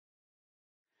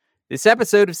This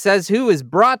episode of Says Who is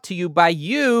brought to you by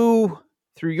you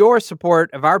through your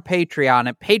support of our Patreon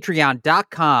at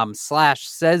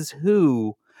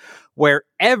patreon.com/sayswho, where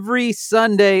every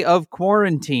Sunday of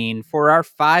quarantine for our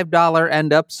 $5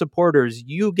 and up supporters,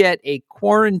 you get a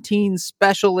quarantine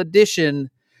special edition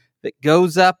that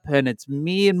goes up, and it's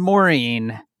me and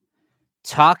Maureen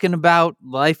talking about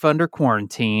life under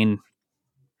quarantine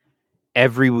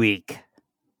every week.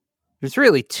 There's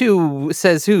really two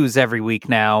Says Who's every week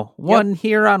now. One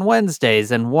here on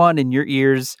Wednesdays and one in your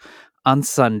ears on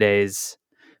Sundays,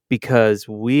 because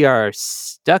we are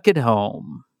stuck at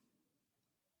home.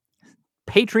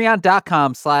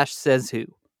 Patreon.com/sayswho.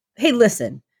 Hey,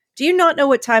 listen, do you not know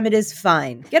what time it is?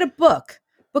 Fine. Get a book.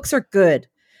 Books are good.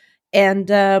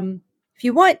 And if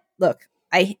you want, look,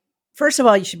 first of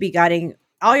all, you should be getting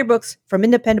all your books from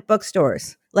independent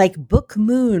bookstores like Book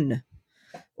Moon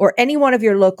or any one of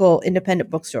your local independent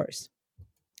bookstores.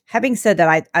 Having said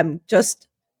that, I'm just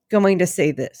going to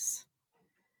say this.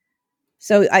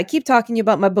 So I keep talking to you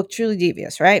about my book, Truly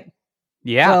Devious, right?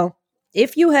 Yeah. Well,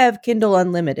 if you have Kindle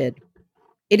Unlimited,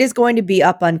 it is going to be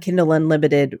up on Kindle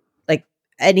Unlimited like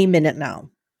any minute now.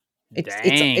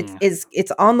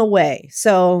 It's on the way.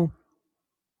 So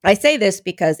I say this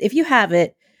because if you have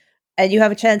it and you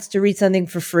have a chance to read something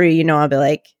for free, I'll be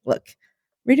like, look,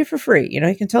 read it for free. You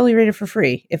can totally read it for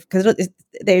free because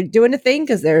they're doing a thing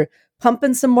because they're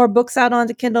pumping some more books out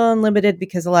onto Kindle Unlimited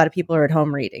because a lot of people are at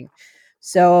home reading.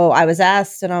 So I was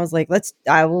asked and I was like,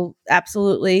 I will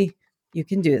absolutely, you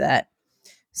can do that.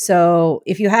 So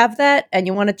if you have that and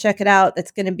you want to check it out, that's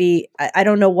going to be, I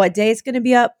don't know what day it's going to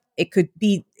be up. It could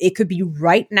be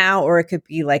right now, or it could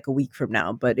be like a week from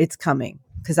now, but it's coming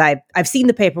because I've seen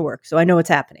the paperwork. So I know what's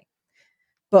happening.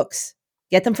 Books.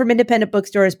 Get them from independent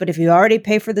bookstores, but if you already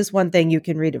pay for this one thing, you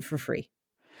can read it for free.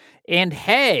 And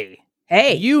hey,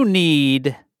 you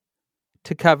need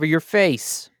to cover your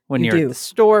face when you're do. at the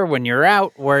store, when you're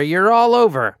out, where you're all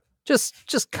over.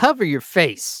 Just cover your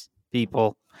face,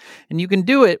 people. And you can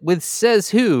do it with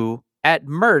Says Who at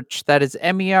merch, that is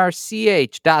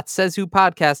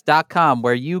merch.sayswhopodcast.com,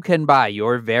 where you can buy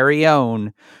your very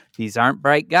own These Aren't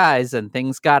Bright Guys and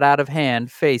Things Got Out of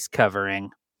Hand face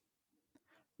covering.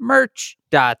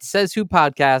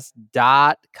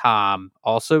 merch.sayswhopodcast.com.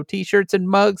 Also t-shirts and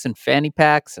mugs and fanny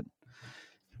packs, and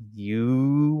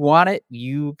you want it,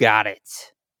 you got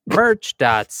it.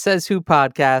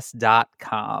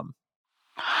 merch.sayswhopodcast.com.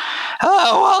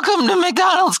 Hello, welcome to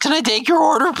McDonald's. Can I take your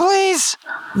order, please?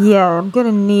 Yeah, I'm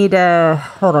gonna need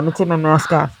hold on, let me take my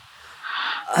mask off.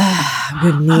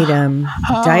 I'm gonna need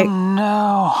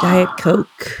Diet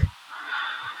Coke,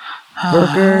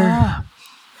 burger,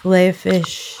 filet of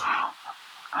fish.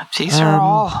 These are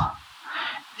all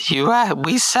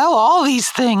we sell all these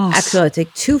things. Actually, I'll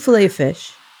take 2 filet of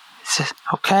fish.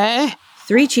 Okay.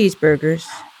 3 cheeseburgers.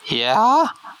 Yeah.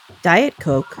 Diet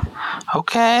Coke.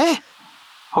 Okay.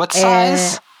 What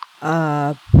size?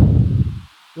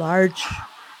 Large.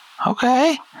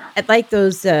 Okay. I'd like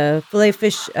those filet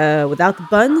fish without the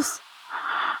buns.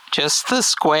 Just the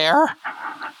square?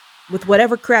 With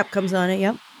whatever crap comes on it,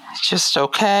 yep. Just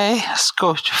okay. Let's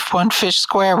go 1 fish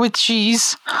square with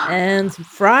cheese. And some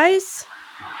fries.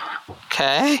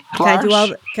 Okay. Large. Can I do all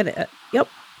yep.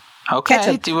 Okay.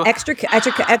 Ketchup. Extra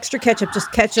ketchup.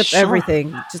 Just ketchup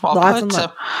everything. Just lots and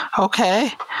lots.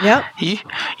 Okay. Yep.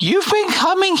 You've been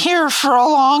coming here for a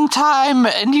long time,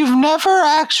 and you've never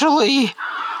actually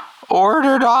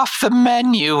ordered off the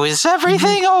menu. Is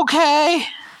everything okay?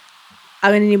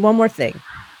 I'm going to need one more thing.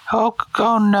 Oh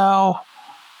no.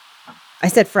 I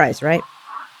said fries, right?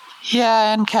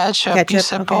 Yeah, and ketchup. You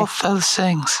said both those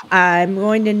things. I'm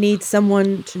going to need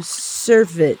someone to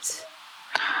serve it.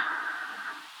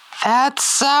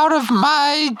 That's out of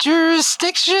my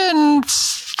jurisdiction.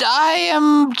 I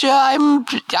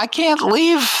can't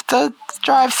leave the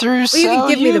drive-thru. Well, you can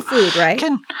give me the food, right?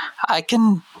 I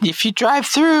can. If you drive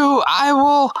through, I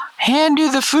will hand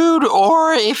you the food,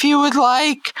 or if you would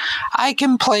like, I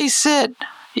can place it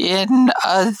in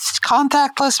a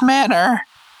contactless manner.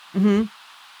 Mm-hmm.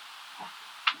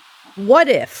 What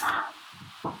if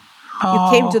you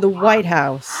came to the White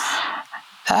House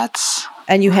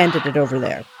and you handed it over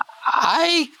there?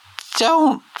 I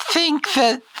don't think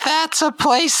that's a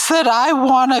place that I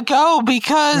want to go,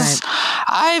 because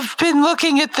I've been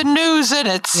looking at the news and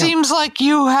it seems like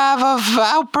you have a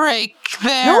outbreak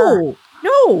there.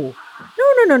 No.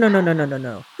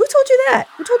 Who told you that?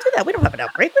 We don't have an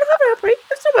outbreak. There's no outbreak.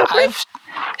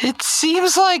 It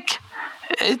seems like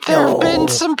there have been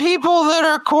some people that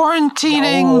are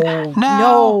quarantining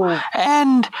now.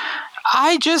 And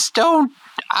I just don't.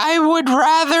 I would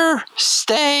rather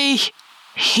stay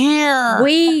here.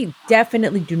 We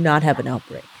definitely do not have an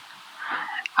outbreak.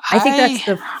 I think that's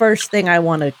the first thing I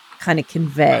want to kind of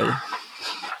convey.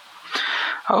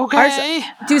 Okay.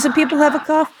 Do some people have a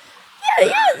cough?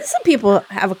 Yeah, some people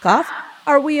have a cough.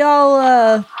 Are we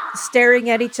all staring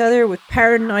at each other with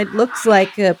paranoid looks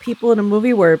like people in a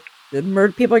movie where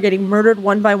people are getting murdered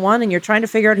one by one and you're trying to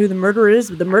figure out who the murderer is?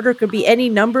 The murderer could be any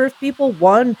number of people,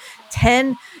 1,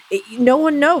 10. No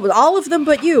one knows. All of them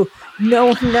but you. No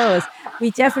one knows.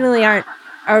 We definitely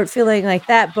aren't feeling like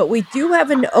that, but we do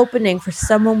have an opening for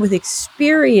someone with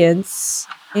experience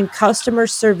in customer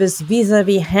service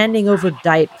vis-a-vis handing over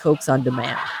Diet Cokes on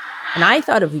demand. And I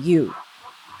thought of you.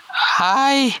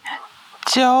 I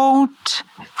don't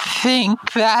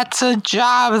think that's a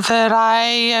job that I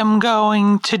am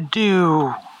going to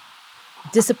do.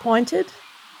 Disappointed?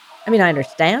 I mean, I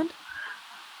understand.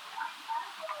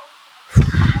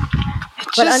 It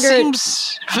But just under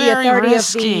seems the very authority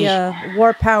risky. of the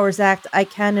War Powers Act, I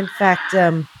can, in fact,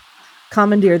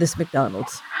 commandeer this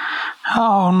McDonald's.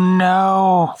 Oh,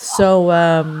 no. So,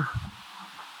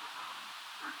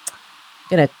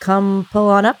 gonna come pull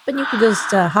on up, and you can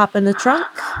just hop in the trunk,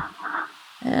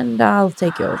 and I'll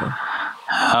take you over.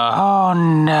 Oh,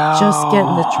 no. Just get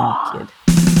in the trunk, kid.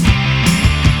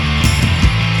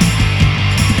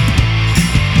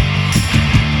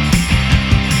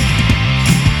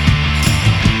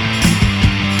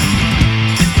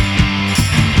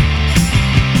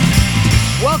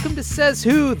 Welcome to Says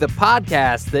Who, the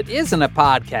podcast that isn't a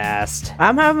podcast.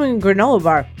 I'm having a granola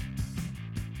bar.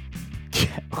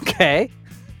 Okay.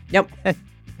 Yep.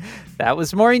 That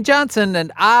was Maureen Johnson,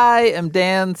 and I am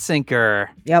Dan Sinker.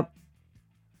 Yep.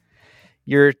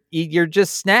 You're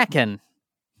just snacking.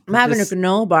 I'm having a Just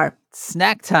granola bar.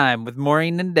 snack time with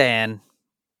Maureen and Dan.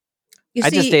 You I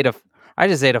see,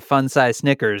 just ate a fun size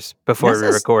Snickers before we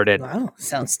recorded. Wow,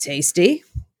 sounds tasty.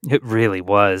 It really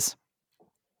was.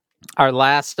 Our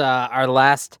last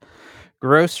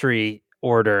grocery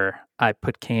order, I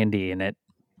put candy in it.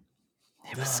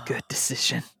 It was a good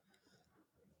decision.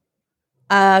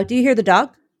 Do you hear the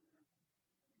dog?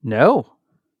 No,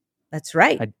 That's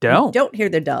right. I don't. You don't hear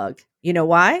the dog. You know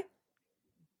why?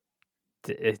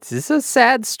 Is this a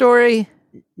sad story?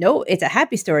 No, it's a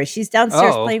happy story. She's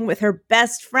downstairs Oh. playing with her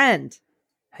best friend.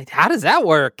 How does that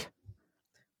work?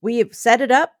 We have set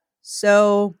it up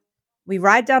so we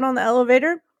ride down on the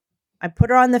elevator. I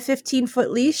put her on the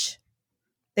 15-foot leash.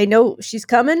 They know she's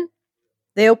coming.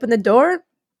 They open the door.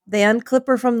 They unclip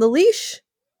her from the leash.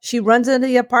 She runs into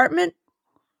the apartment.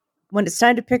 When it's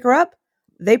time to pick her up,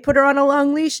 they put her on a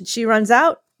long leash and she runs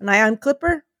out and I unclip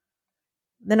her.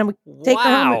 Then I'm take her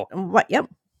Wow. home. Yep.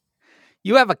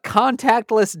 You have a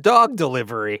contactless dog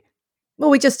delivery. Well,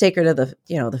 we just take her to the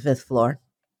 5th floor.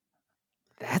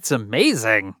 That's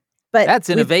amazing. But That's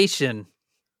innovation.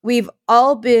 We've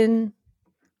all been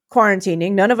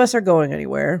quarantining. None of us are going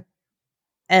anywhere.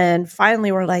 And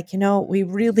finally we're like, we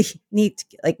really need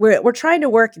to, we're trying to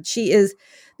work. And she is,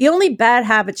 the only bad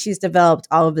habit she's developed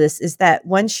all of this is that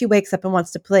when she wakes up and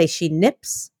wants to play, she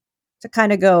nips to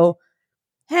kind of go,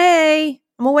 hey,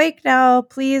 I'm awake now.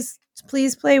 Please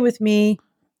play with me.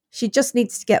 She just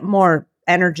needs to get more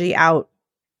energy out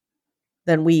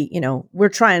than we're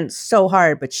trying so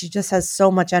hard, but she just has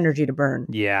so much energy to burn.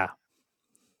 Yeah.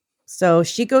 So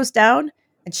she goes down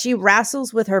and she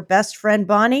wrestles with her best friend,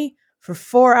 Bonnie, for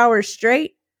 4 hours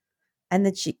straight. And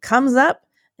then she comes up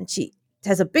and she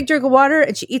has a big drink of water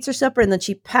and she eats her supper and then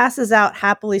she passes out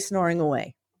happily snoring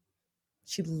away.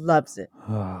 She loves it.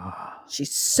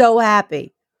 She's so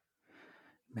happy.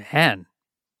 Man,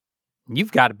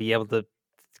 you've got to be able to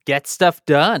get stuff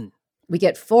done. We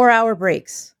get 4-hour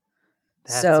breaks.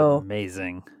 That's So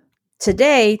amazing.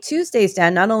 today, Tuesday's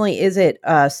Dan, not only is it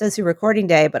Says Who recording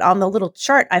day, but on the little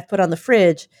chart I've put on the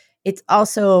fridge, it's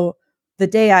also the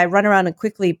day I run around and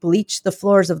quickly bleach the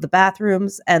floors of the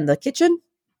bathrooms and the kitchen.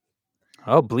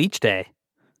 Oh, bleach day.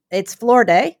 It's floor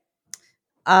day.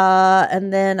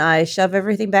 And then I shove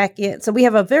everything back in. So we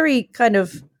have a very kind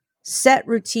of set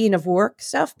routine of work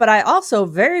stuff, but I also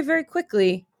very, very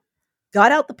quickly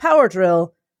got out the power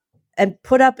drill and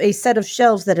put up a set of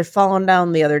shelves that had fallen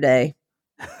down the other day.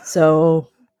 So,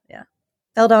 yeah,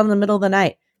 fell down in the middle of the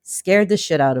night, scared the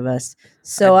shit out of us.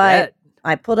 So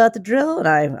I pulled out the drill and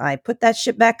I put that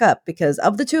shit back up because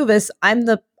of the two of us, I'm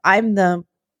the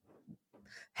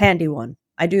handy one.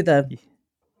 I do the.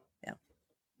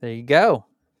 There you go.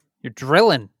 You're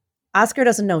drilling. Oscar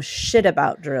doesn't know shit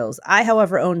about drills. I,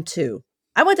 however, own 2.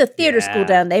 I went to theater school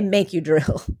down. They make you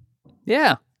drill.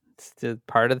 Yeah. It's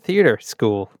part of the theater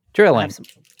school. Drilling.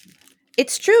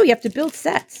 It's true. You have to build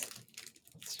sets.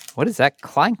 What is that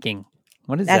clanking?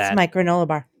 What is that? That's my granola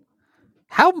bar.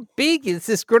 How big is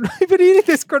this granola? I've been eating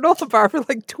this granola bar for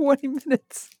like 20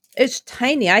 minutes. It's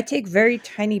tiny. I take very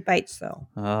tiny bites though.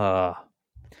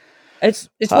 It's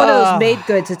one of those made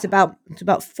goods. It's about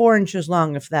 4 inches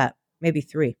long, if that, maybe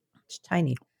 3. It's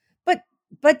tiny.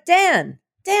 But Dan,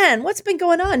 what's been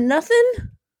going on? Nothing?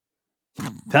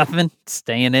 Nothing.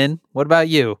 Staying in. What about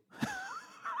you?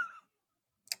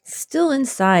 Still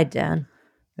inside, Dan.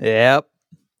 Yep.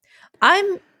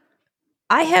 I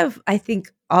have, I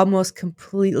think, almost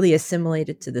completely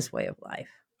assimilated to this way of life.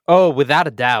 Oh, without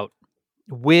a doubt.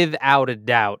 Without a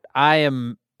doubt.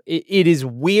 It is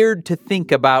weird to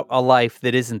think about a life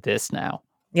that isn't this now.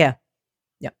 Yeah.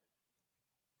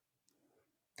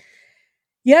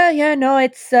 Yeah, no,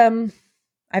 it's,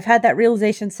 I've had that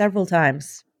realization several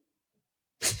times.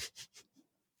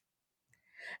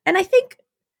 And I think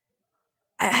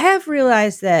I have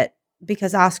realized that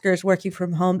because Oscar is working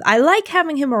from home, I like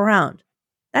having him around.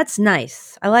 That's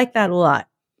nice. I like that a lot.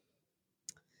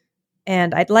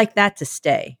 And I'd like that to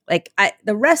stay. Like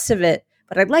the rest of it,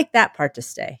 but I'd like that part to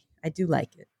stay. I do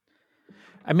like it.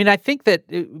 I mean, I think that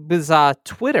it was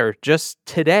Twitter just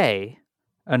today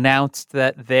announced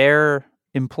that their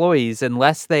employees,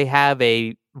 unless they have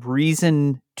a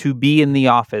reason to be in the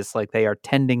office, like they are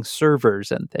tending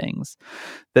servers and things,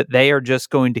 that they are just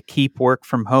going to keep work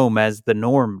from home as the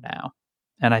norm now.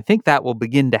 And I think that will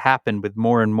begin to happen with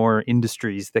more and more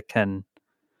industries that can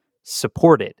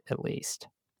support it, at least.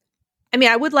 I mean,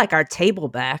 I would like our table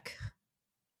back.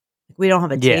 We don't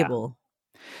have a table.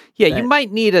 Yeah, you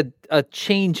might need a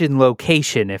change in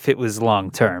location if it was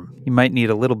long term. You might need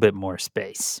a little bit more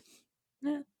space.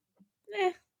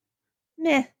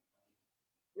 Meh.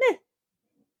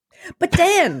 But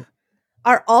Dan,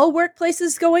 are all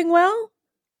workplaces going well?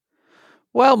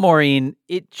 Well, Maureen,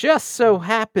 it just so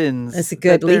happens that's a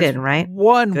good lead-in, right?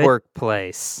 One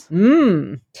workplace.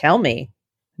 Tell me.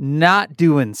 Not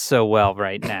doing so well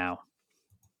right now.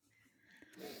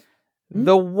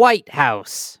 The White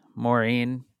House,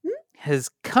 Maureen, has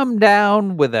come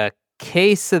down with a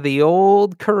case of the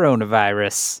old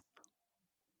coronavirus.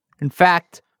 In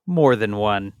fact, more than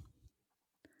one.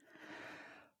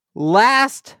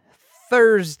 Last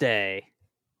Thursday,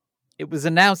 it was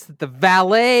announced that the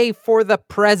valet for the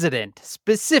president,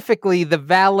 specifically the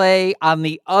valet on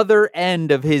the other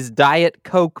end of his Diet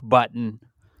Coke button,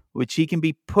 which he can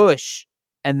be push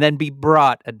and then be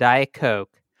brought a Diet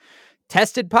Coke,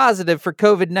 tested positive for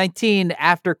COVID-19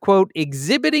 after, quote,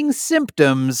 exhibiting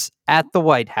symptoms at the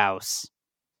White House.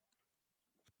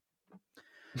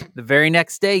 The very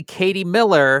next day, Katie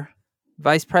Miller,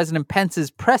 Vice President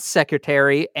Pence's press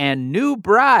secretary and new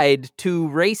bride to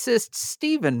racist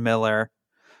Stephen Miller,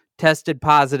 tested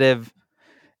positive,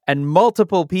 and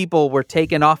multiple people were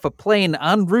taken off a plane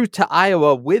en route to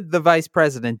Iowa with the vice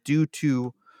president due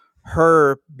to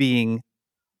her being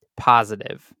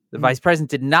positive. The vice president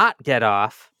did not get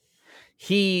off.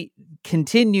 He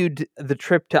continued the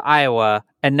trip to Iowa,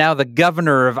 and now the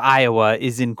governor of Iowa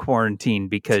is in quarantine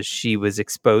because she was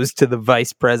exposed to the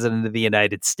vice president of the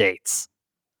United States.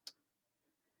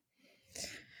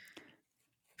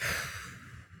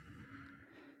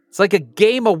 It's like a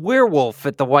game of werewolf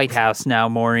at the White House now,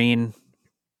 Maureen.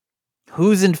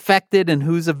 Who's infected and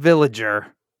who's a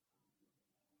villager?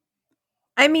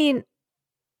 I mean,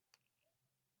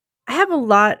 I have a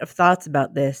lot of thoughts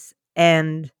about this,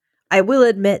 and I will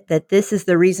admit that this is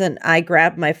the reason I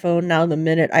grab my phone now the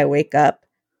minute I wake up,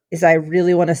 is I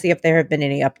really want to see if there have been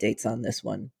any updates on this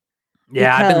one.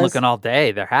 Yeah, I've been looking all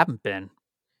day. There haven't been.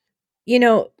 You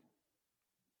know,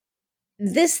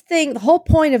 this thing, the whole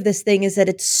point of this thing is that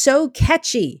it's so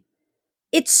catchy.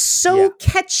 It's so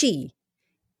catchy.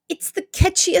 It's the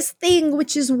catchiest thing,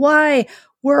 which is why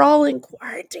we're all in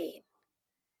quarantine.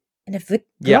 And if the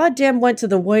goddamn went to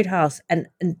the White House and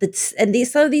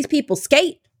some of these people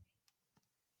skate,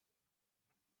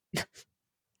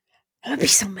 I would be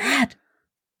so mad.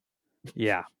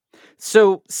 Yeah.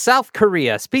 So South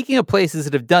Korea, speaking of places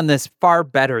that have done this far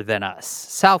better than us,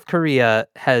 South Korea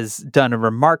has done a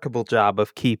remarkable job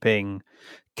of keeping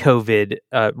COVID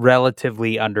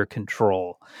relatively under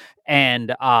control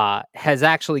and has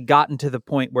actually gotten to the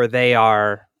point where they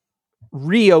are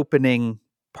reopening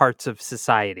parts of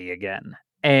society again.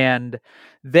 And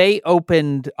they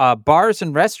opened bars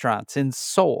and restaurants in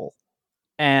Seoul.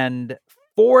 And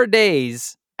 4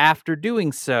 days after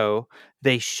doing so,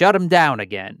 they shut them down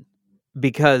again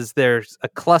because there's a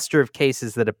cluster of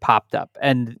cases that have popped up.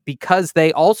 And because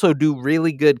they also do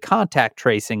really good contact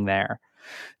tracing there,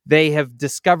 they have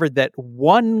discovered that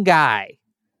one guy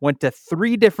went to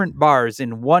 3 different bars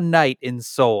in one night in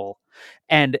Seoul,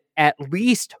 and at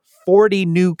least 40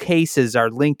 new cases are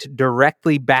linked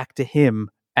directly back to him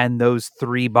and those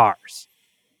 3 bars.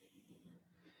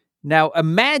 Now,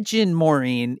 imagine,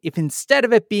 Maureen, if instead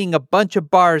of it being a bunch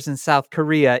of bars in South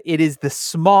Korea, it is the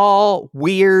small,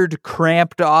 weird,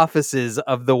 cramped offices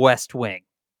of the West Wing.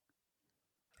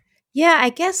 Yeah, I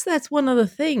guess that's one of the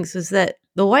things, is that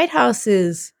the White House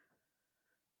is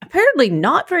apparently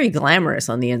not very glamorous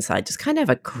on the inside, just kind of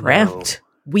a cramped,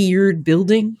 weird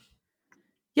building.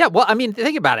 Yeah, well, I mean,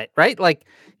 think about it, right? Like,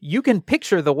 you can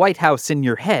picture the White House in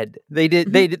your head.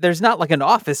 There's not like an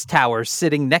office tower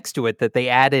sitting next to it that they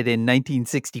added in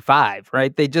 1965,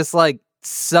 right? They just like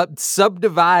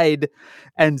subdivide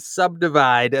and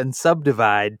subdivide and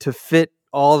subdivide to fit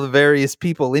all the various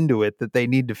people into it that they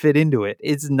need to fit into it.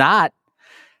 It's not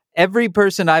every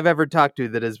person I've ever talked to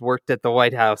that has worked at the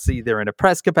White House, either in a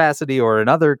press capacity or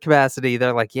another capacity.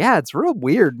 They're like, yeah, it's real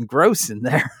weird and gross in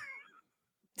there.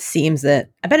 Seems that.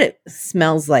 I bet it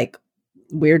smells like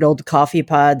weird old coffee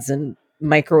pods and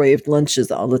microwaved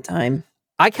lunches all the time.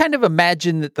 I kind of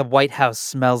imagine that the White House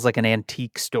smells like an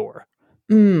antique store.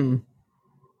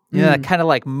 Yeah, kind of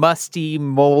like musty,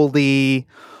 moldy,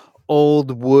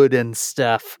 old wood and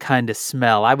stuff kind of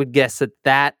smell. I would guess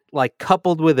that like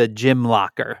coupled with a gym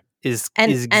locker is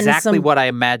exactly what I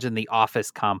imagine the office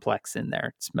complex in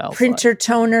there smells printer like.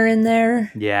 Toner in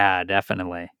there. Yeah,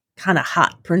 definitely. Kind of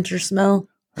hot printer smell.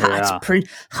 Hot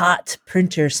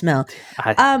printer smell.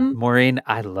 Maureen,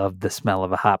 I love the smell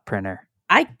of a hot printer.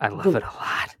 I love it a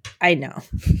lot. I know.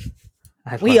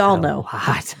 We all know.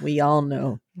 We all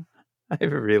know. I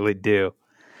really do.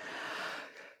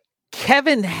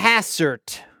 Kevin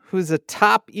Hassert, who's a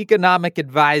top economic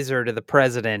advisor to the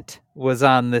president, was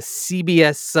on the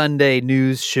CBS Sunday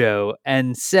News show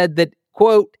and said that,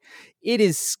 quote, "It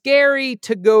is scary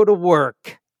to go to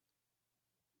work."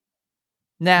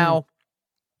 Now,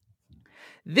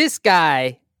 this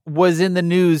guy was in the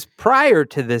news prior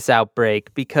to this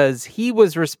outbreak because he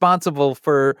was responsible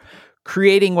for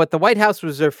creating what the White House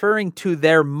was referring to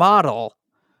their model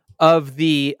of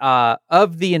the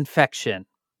infection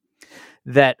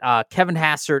that Kevin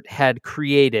Hassert had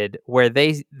created, where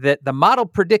that the model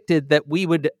predicted that we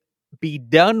would be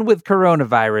done with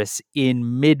coronavirus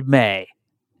in mid-May.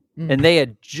 And they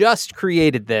had just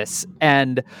created this,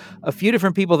 and a few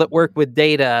different people that work with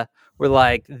data were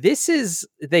like,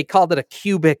 they called it a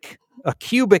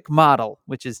cubic model,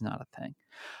 which is not a thing.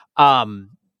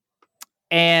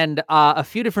 And a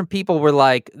few different people were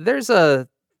like, there's a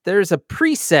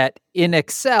preset in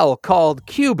Excel called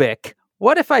cubic.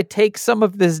 What if I take some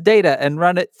of this data and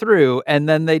run it through? And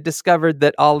then they discovered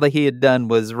that all that he had done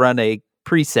was run a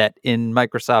preset in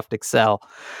Microsoft Excel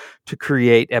to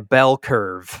create a bell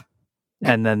curve.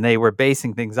 And then they were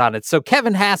basing things on it. So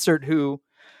Kevin Hassert, who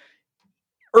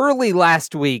early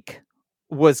last week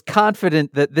was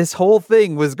confident that this whole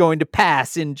thing was going to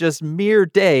pass in just mere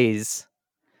days,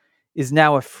 is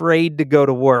now afraid to go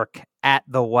to work at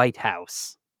the White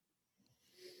House.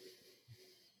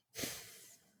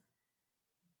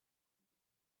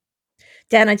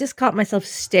 Dan, I just caught myself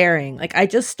staring. Like, I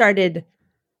just started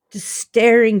just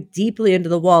staring deeply into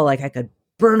the wall like I could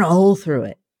burn a hole through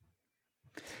it.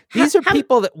 These are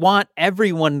people that want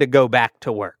everyone to go back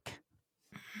to work.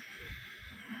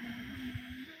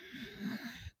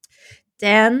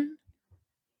 Dan,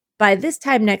 by this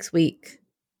time next week,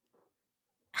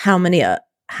 how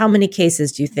many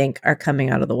cases do you think are coming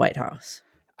out of the White House?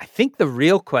 I think the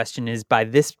real question is, by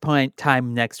this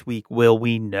time next week, will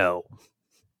we know?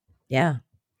 Yeah.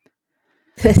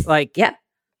 Yeah.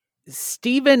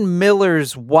 Stephen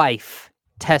Miller's wife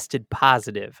tested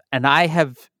positive, and I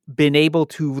have been able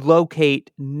to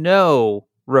locate no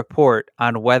report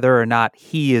on whether or not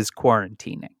he is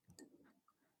quarantining.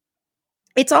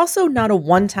 It's also not a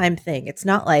one-time thing. It's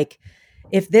not like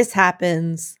if this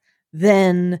happens,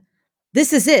 then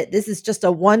this is it. This is just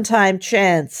a one-time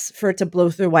chance for it to blow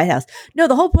through the White House. No,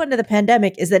 the whole point of the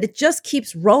pandemic is that it just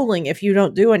keeps rolling if you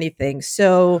don't do anything.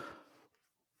 So,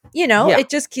 It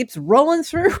just keeps rolling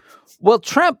through. Well,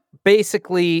 Trump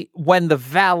basically, when the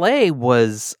valet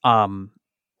was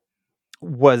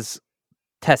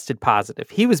tested positive,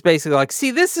 he was basically like,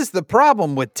 see, this is the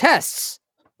problem with tests,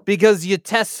 because you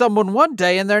test someone one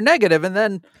day and they're negative, and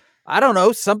then, I don't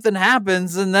know, something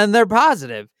happens and then they're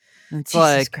positive. It's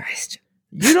Jesus Christ.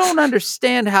 You don't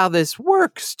understand how this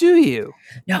works, do you?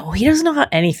 No, he doesn't know how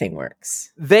anything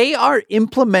works. They are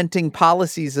implementing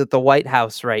policies at the White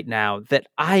House right now that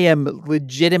I am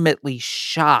legitimately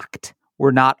shocked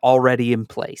were not already in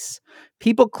place.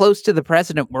 People close to the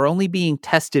president were only being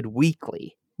tested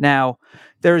weekly. Now,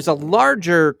 there's a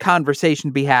larger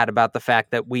conversation to be had about the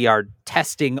fact that we are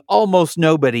testing almost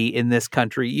nobody in this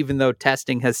country, even though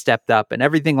testing has stepped up and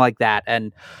everything like that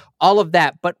and all of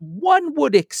that. But one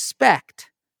would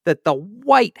expect that the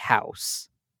White House,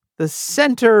 the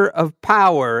center of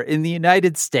power in the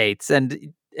United States,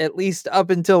 and at least up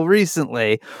until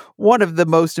recently, one of the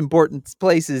most important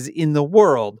places in the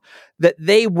world, that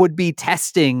they would be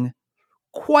testing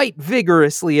quite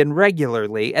vigorously and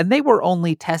regularly, and they were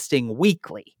only testing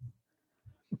weekly.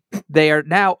 They are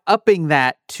now upping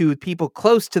that to people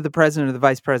close to the president or the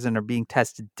vice president are being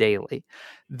tested daily.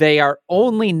 They are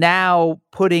only now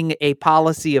putting a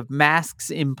policy of masks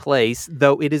in place,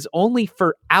 though it is only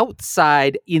for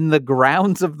outside in the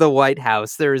grounds of the White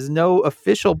House. There is no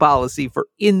official policy for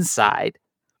inside.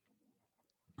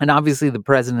 And obviously the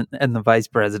president and the vice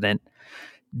president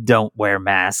don't wear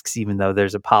masks, even though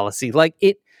there's a policy. Like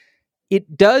it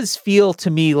does feel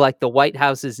to me like the White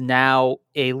House is now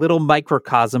a little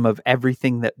microcosm of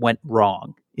everything that went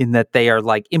wrong, in that they are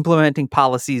like implementing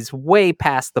policies way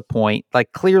past the point.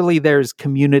 Like clearly there's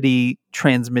community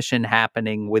transmission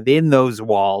happening within those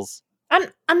walls.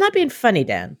 I'm not being funny,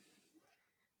 Dan,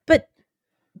 but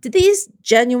do these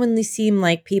genuinely seem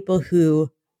like people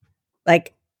who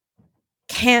like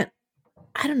can't,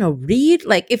 I don't know, read?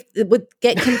 Like if it would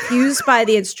get confused by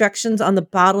the instructions on a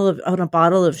bottle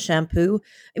of shampoo.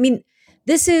 I mean,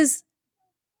 it's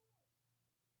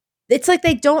like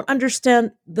they don't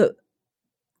understand the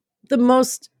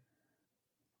most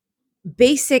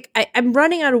basic. I'm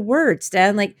running out of words,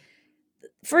 Dan. Like,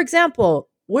 for example,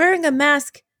 wearing a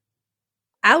mask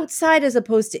outside as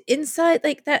opposed to inside,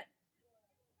 like that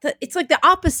it's like the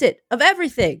opposite of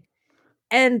everything.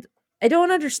 And I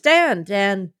don't understand,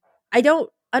 Dan. I don't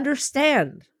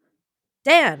understand.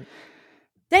 Dan,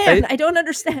 I don't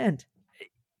understand.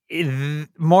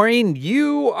 Maureen,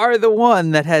 you are the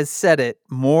one that has said it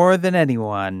more than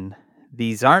anyone.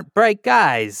 These aren't bright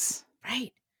guys.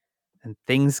 Right. And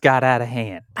things got out of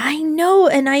hand. I know,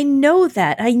 and I know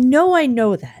that. I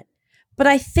know that. But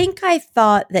I think I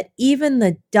thought that even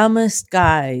the dumbest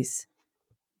guys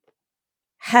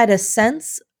had a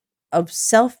sense of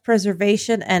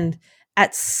self-preservation and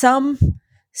at some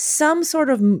sort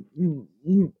of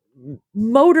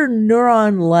motor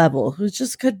neuron level, who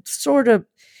just could sort of,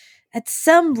 at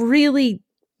some really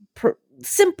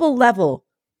simple level,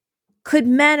 could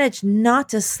manage not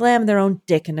to slam their own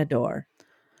dick in a door.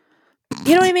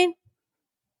 You know what I mean?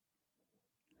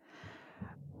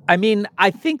 I mean,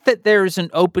 I think that there's an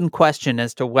open question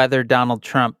as to whether Donald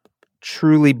Trump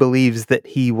truly believes that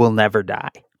he will never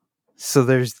die. So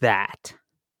there's that.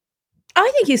 I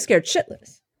think he's scared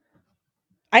shitless.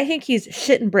 I think he's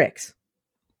shitting bricks.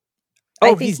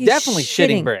 Oh, he's definitely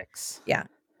shitting bricks. Yeah.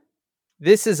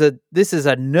 This is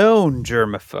a known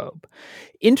germaphobe.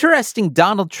 Interesting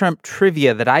Donald Trump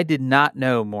trivia that I did not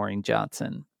know, Maureen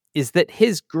Johnson, is that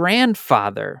his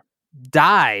grandfather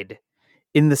died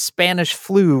in the Spanish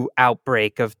flu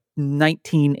outbreak of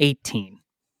 1918.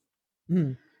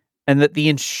 Mm. And that the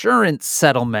insurance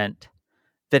settlement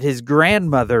that his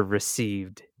grandmother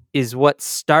received is what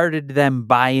started them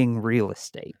buying real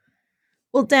estate.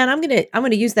 Well, Dan, I'm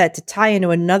gonna use that to tie into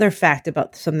another fact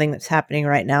about something that's happening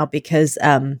right now, because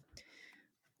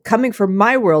coming from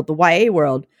my world, the YA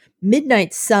world,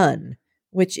 Midnight Sun,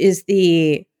 which is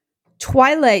the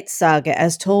Twilight saga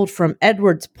as told from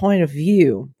Edward's point of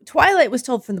view. Twilight was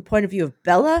told from the point of view of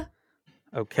Bella.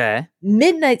 Okay.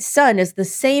 Midnight Sun is the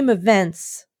same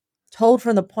events told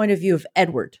from the point of view of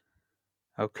Edward.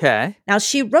 Okay. Now,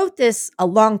 she wrote this a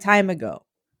long time ago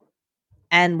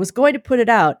and was going to put it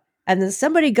out, and then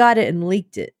somebody got it and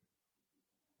leaked it.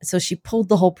 So she pulled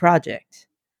the whole project.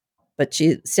 But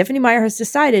Stephenie Meyer has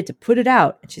decided to put it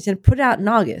out, and she's going to put it out in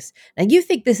August. Now, you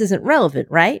think this isn't relevant,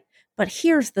 right? But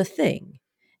here's the thing.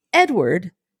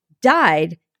 Edward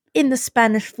died in the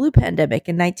Spanish flu pandemic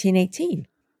in 1918.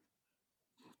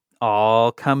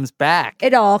 All comes back.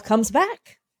 It all comes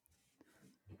back.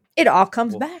 It all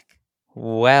comes back.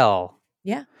 Well.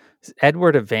 Yeah. Is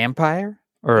Edward a vampire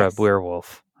or Yes. a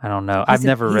werewolf? I don't know. I've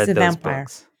never read those vampire.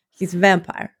 books. He's a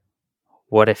vampire.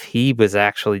 What if he was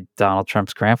actually Donald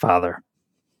Trump's grandfather?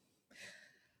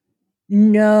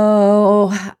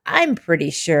 No, I'm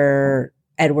pretty sure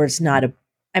Edward's not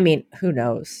who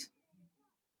knows?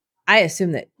 I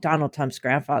assume that Donald Trump's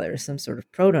grandfather is some sort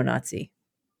of proto-Nazi.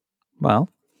 Well,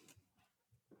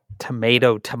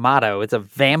 tomato. It's a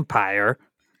vampire.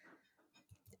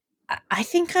 I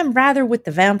think I'm rather with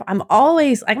the vampire. I'm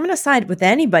going to side with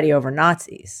anybody over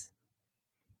Nazis.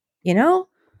 You know?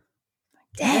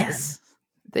 Damn. Yes.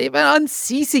 They have an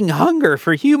unceasing hunger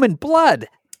for human blood.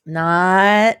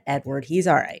 Not Edward. He's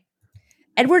all right.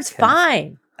 Edward's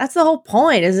fine. That's the whole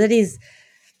point, is that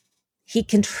he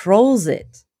controls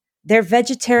it. They're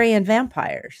vegetarian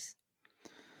vampires.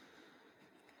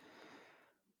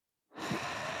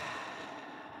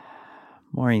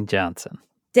 Maureen Johnson.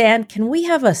 Dan, can we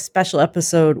have a special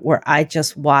episode where I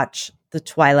just watch the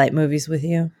Twilight movies with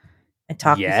you and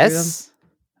talk you through them?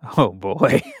 Oh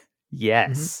boy.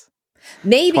 Yes. Mm-hmm.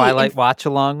 Maybe Twilight watch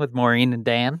along with Maureen and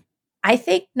Dan. I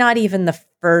think not even the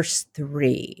first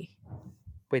 3.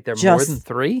 Wait, there are more than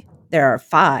 3? There are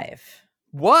 5.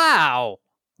 Wow.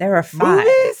 There are 5.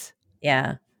 Movies?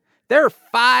 Yeah. There are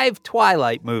 5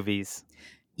 Twilight movies.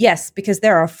 Yes, because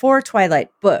there are 4 Twilight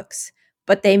books,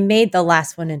 but they made the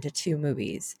last one into 2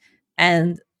 movies.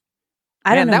 And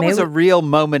I don't know. That was a real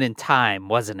moment in time,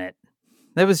 wasn't it?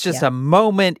 There was just a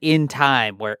moment in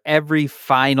time where every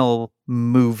final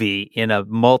movie in a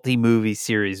multi-movie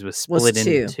series was split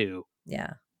into 2.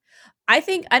 Yeah. I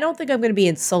don't think I'm going to be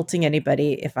insulting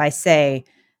anybody if I say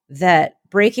that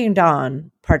Breaking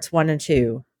Dawn parts 1 and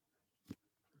 2,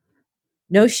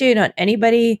 no shade on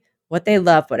anybody, what they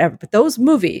love, whatever, but those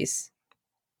movies,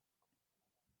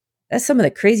 that's some of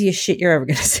the craziest shit you're ever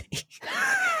going to see.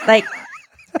 Like,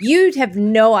 you'd have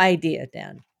no idea,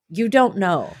 Dan. You don't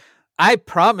know. I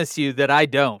promise you that I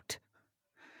don't.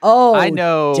 Oh, I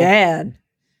know, Dan.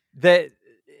 That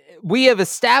we have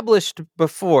established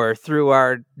before through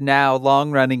our now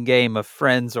long-running game of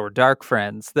Friends or Dark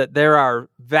Friends that there are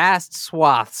vast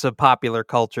swaths of popular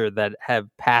culture that have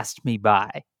passed me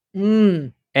by.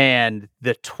 Mm. And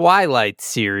the Twilight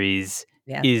series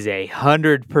is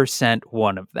 100%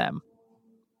 one of them.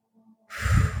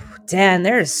 Dan,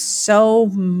 there is so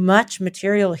much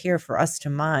material here for us to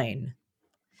mine.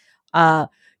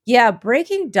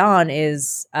 Breaking Dawn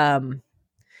is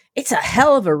it's a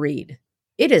hell of a read.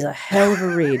 It is a hell of a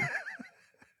read.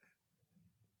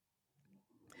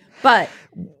 But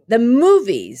the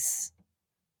movies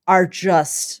are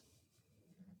just...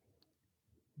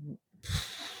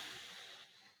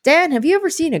 Dan, have you ever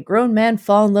seen a grown man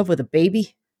fall in love with a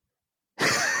baby?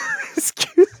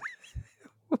 Excuse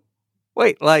me.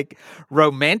 Wait, like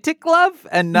romantic love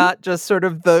and not just sort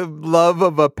of the love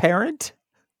of a parent?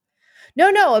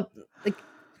 No.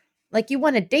 Like you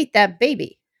want to date that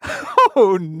baby.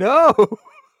 Oh, no.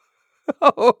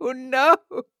 Oh, no.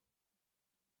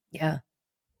 Yeah.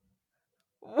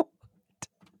 What?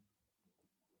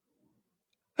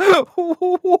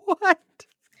 What?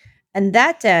 And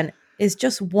that, Dan, is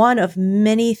just one of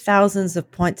many thousands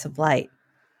of points of light.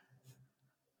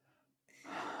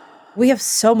 We have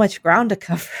so much ground to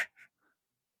cover.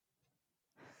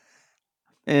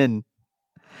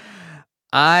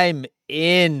 I'm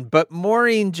in. But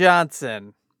Maureen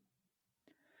Johnson,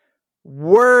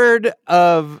 word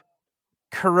of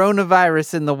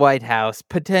coronavirus in the White House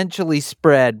potentially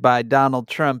spread by Donald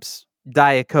Trump's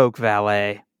Diet Coke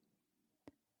valet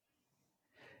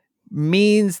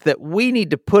means that we need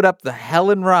to put up the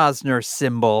Helen Rosner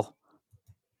symbol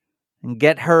and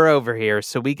get her over here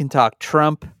so we can talk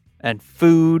Trump and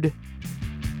food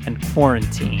and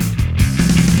quarantine.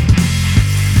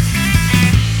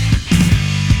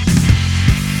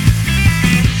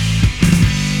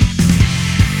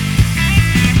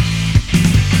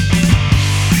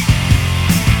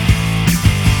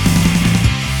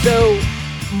 So,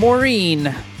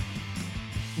 Maureen,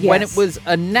 when it was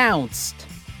announced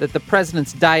that the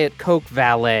president's Diet Coke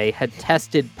valet had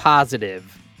tested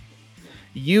positive,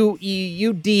 you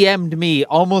DM'd me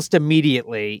almost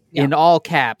immediately in all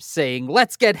caps saying,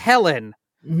 "Let's get Helen."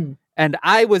 Mm-hmm. And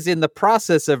I was in the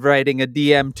process of writing a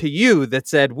DM to you that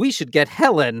said, "We should get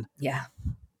Helen." Yeah.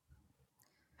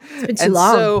 It's been too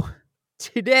long. So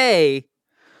today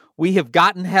we have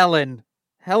gotten Helen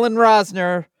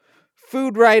Rosner,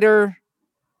 food writer,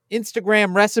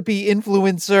 Instagram recipe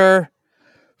influencer,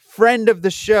 friend of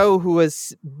the show who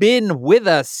has been with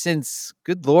us since,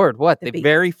 good Lord, the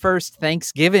very first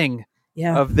Thanksgiving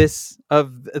of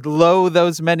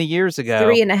those many years ago.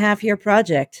 3.5 year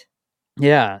project.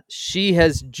 Yeah. She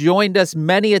has joined us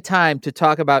many a time to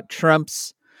talk about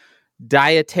Trump's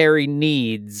dietary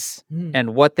needs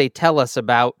and what they tell us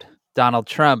about Donald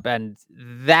Trump. And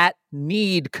that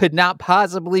need could not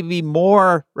possibly be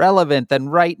more relevant than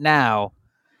right now,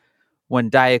 when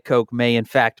Diet Coke may in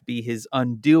fact be his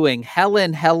undoing.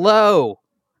 Helen, hello.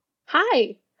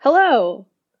 Hi. Hello.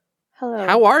 Hello.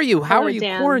 How are you? How Hello, are you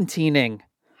Dan. quarantining?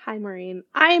 Hi, Maureen.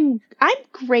 I'm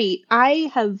great. I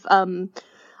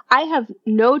have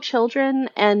no children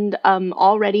and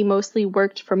already mostly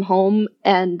worked from home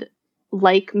and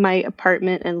like my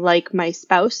apartment and like my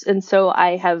spouse, and so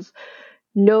I have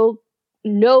no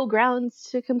grounds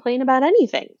to complain about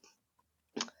anything.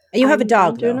 You have a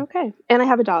dog, I'm doing though. okay. And I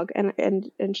have a dog,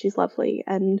 and she's lovely,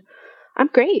 and I'm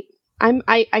great.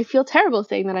 I feel terrible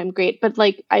saying that I'm great, but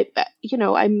like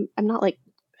I'm not like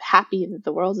happy that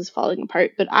the world is falling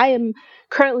apart, but I am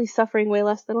currently suffering way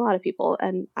less than a lot of people,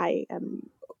 and I am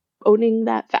owning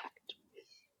that fact.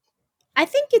 I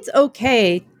think it's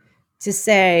okay to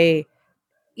say,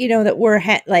 that we're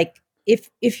like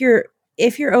if you're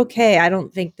okay, I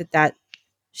don't think that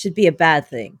should be a bad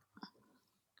thing.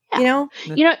 Yeah.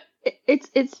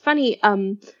 It's funny.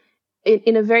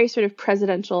 In a very sort of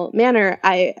presidential manner,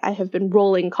 I have been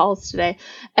rolling calls today,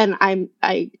 and I'm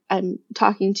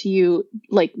talking to you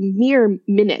like mere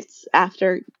minutes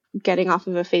after getting off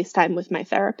of a FaceTime with my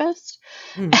therapist,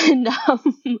 and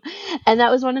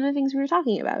that was one of the things we were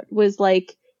talking about was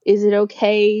like, is it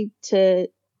okay to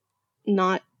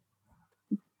not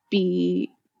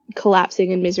be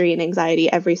collapsing in misery and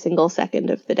anxiety every single second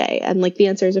of the day? And like the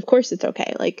answer is, of course, it's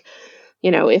okay. Like,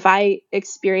 if I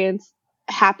experience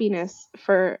happiness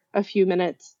for a few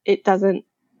minutes, it doesn't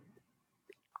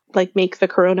like make the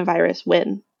coronavirus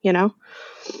win.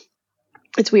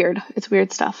 It's weird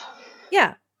stuff.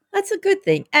 Yeah, that's a good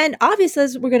thing. And obviously,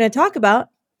 as we're going to talk about,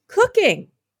 cooking.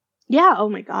 Yeah. Oh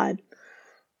my God.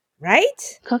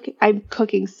 Right? Cooking. I'm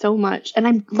cooking so much, and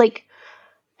I'm like,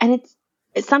 and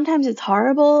sometimes it's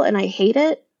horrible and I hate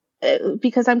it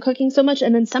because I'm cooking so much,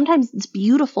 and then sometimes it's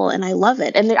beautiful and I love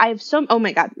it. And I have oh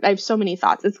my God, I have so many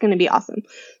thoughts. It's going to be awesome.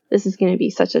 This is going to be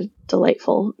such a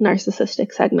delightful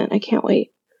narcissistic segment. I can't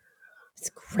wait. It's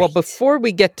great. Well, before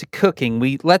we get to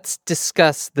cooking, let's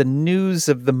discuss the news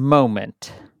of the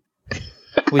moment,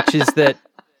 which is that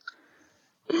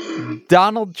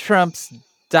Donald Trump's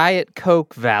Diet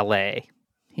Coke valet,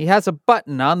 he has a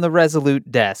button on the Resolute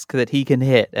desk that he can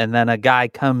hit, and then a guy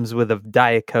comes with a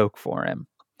Diet Coke for him.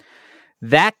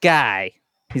 That guy,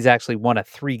 he's actually one of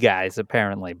 3 guys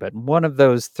apparently, but one of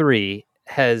those 3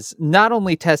 has not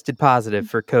only tested positive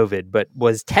for COVID, but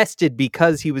was tested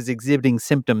because he was exhibiting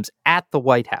symptoms at the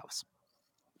White House.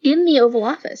 In the Oval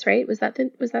Office, right? Was that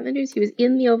the news? He was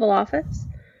in the Oval Office?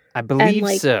 I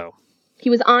believe so. He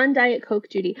was on Diet Coke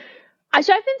duty.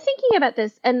 So I've been thinking about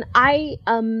this, and I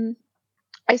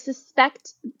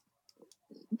suspect,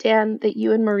 Dan, that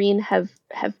you and Maureen have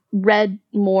read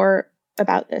more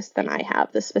about this than I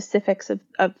have, the specifics of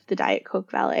the Diet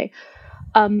Coke valet.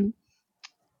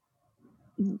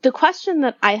 The question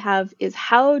that I have is,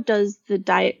 how does the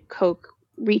Diet Coke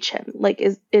reach him? Like,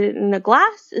 is it in a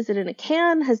glass? Is it in a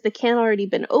can? Has the can already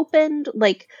been opened?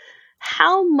 Like,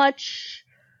 how much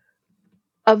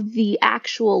of the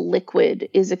actual liquid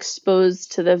is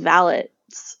exposed to the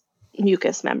valet's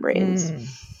mucous membranes?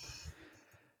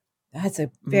 That's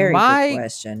a very good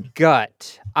question.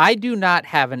 Gut. I do not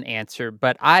have an answer,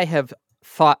 but I have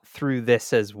thought through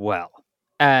this as well.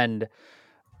 And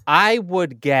I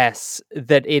would guess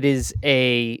that it is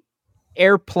a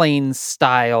airplane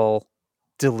style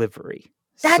delivery.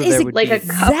 That so is like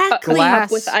exactly a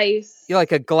cup with ice. Yeah,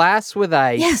 like a glass with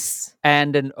ice. Yes.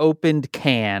 And an opened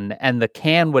can, and the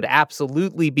can would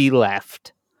absolutely be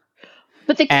left.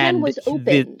 But the can was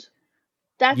opened.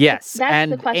 That's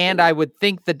the question. And I would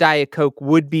think the Diet Coke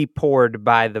would be poured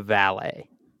by the valet.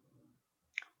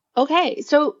 Okay,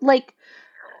 so like,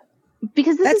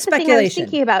 because this is the thing I was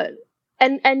thinking about,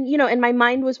 and and my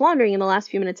mind was wandering in the last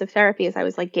few minutes of therapy as I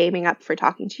was like gaming up for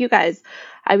talking to you guys.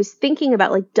 I was thinking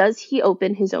about like, does he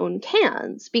open his own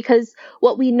cans? Because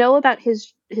what we know about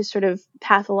his sort of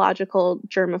pathological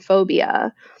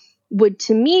germophobia would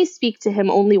to me speak to him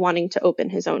only wanting to open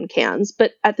his own cans.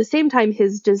 But at the same time,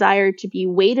 his desire to be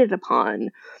waited upon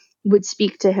would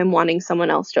speak to him wanting someone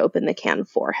else to open the can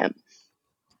for him.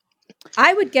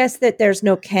 I would guess that there's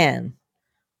no can,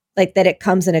 like that it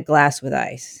comes in a glass with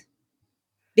ice,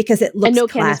 because it looks and no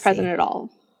classy. Can is present at all.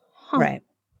 Huh. Right.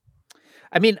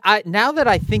 I mean, now that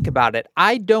I think about it,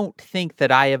 I don't think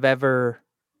that I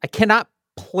cannot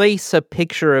place a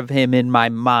picture of him in my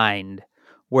mind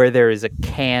where there is a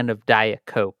can of Diet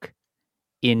Coke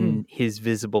in his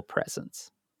visible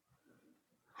presence.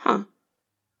 Huh.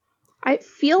 I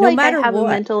feel like I have a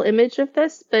mental image of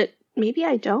this, but maybe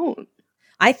I don't.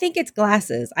 I think it's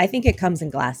glasses. I think it comes in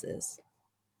glasses.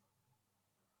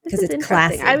 Because it's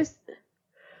classy. The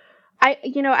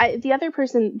other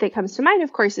person that comes to mind,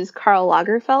 of course, is Karl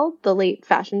Lagerfeld, the late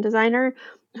fashion designer,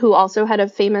 who also had a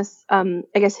famous, I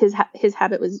guess his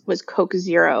habit was Coke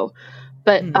Zero.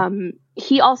 But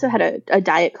he also had a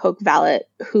Diet Coke valet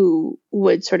who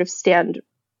would sort of stand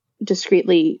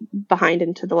discreetly behind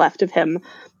and to the left of him,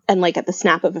 and like at the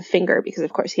snap of a finger, because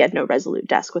of course he had no Resolute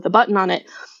desk with a button on it,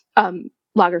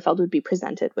 Lagerfeld would be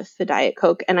presented with the Diet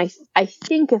Coke. And I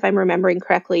think, if I'm remembering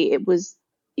correctly, it was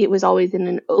it was always in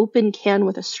an open can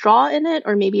with a straw in it,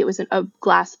 or maybe it was a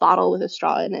glass bottle with a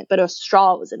straw in it, but a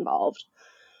straw was involved.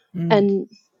 And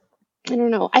I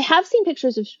don't know. I have seen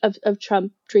pictures of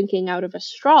Trump drinking out of a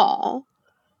straw,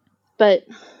 but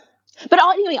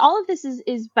anyway, all of this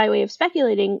is by way of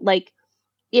speculating. Like,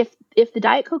 if the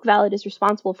Diet Coke valet is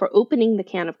responsible for opening the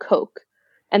can of Coke,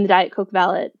 and the Diet Coke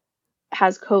valet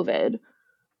has COVID,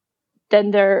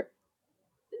 then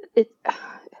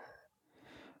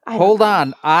Hold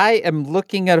on. I am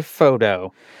looking at a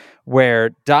photo where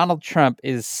Donald Trump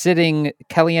is sitting,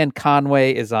 Kellyanne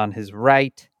Conway is on his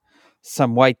right,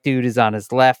 some white dude is on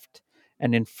his left,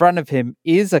 and in front of him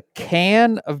is a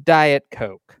can of Diet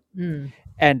Coke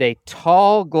and a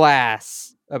tall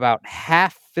glass about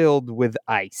half filled with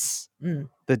ice.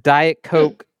 The Diet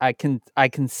Coke, I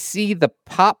can see the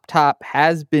pop top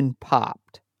has been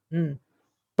popped.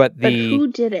 But who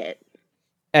did it?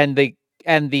 And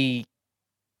the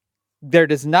there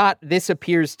does not, this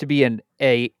appears to be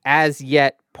a as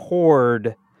yet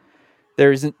poured,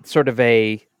 there isn't sort of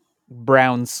a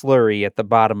brown slurry at the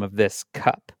bottom of this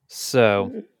cup.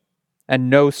 So, and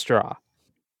no straw.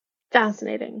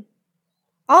 Fascinating.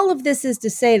 All of this is to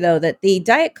say, though, that the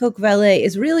Diet Coke valet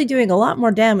is really doing a lot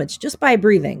more damage just by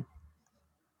breathing.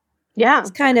 Yeah. It's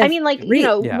kind of, I mean, like,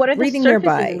 what are the surfaces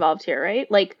nearby involved here, right?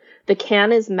 Like, the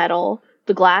can is metal,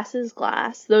 the glass is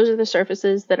glass. Those are the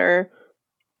surfaces that are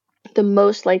the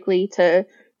most likely to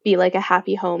be like a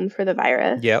happy home for the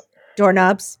virus. Yep.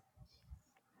 Doorknobs.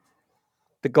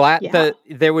 The glass,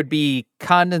 there would be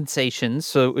condensation,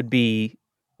 so it would be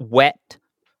wet,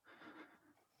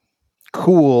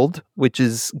 cooled, which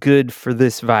is good for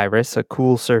this virus. A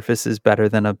cool surface is better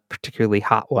than a particularly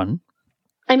hot one.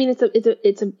 I mean,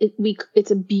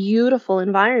 it's a beautiful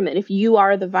environment. If you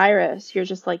are the virus, you're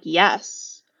just like,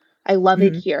 yes, I love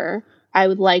it here. I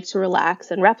would like to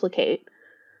relax and replicate.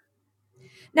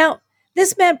 Now,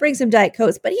 this man brings him Diet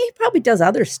Cokes, but he probably does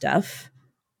other stuff.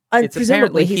 It's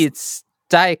apparently it's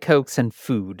Diet Cokes and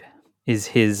food is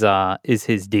his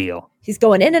deal. He's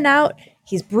going in and out.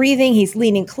 He's breathing. He's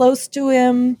leaning close to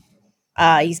him.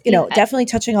 He's definitely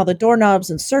touching all the doorknobs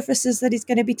and surfaces that he's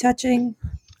going to be touching.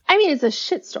 I mean, it's a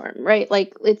shitstorm, right?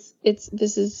 Like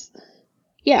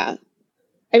yeah.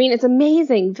 I mean, it's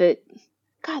amazing that,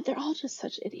 God, they're all just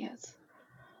such idiots.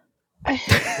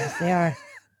 Yes, they are.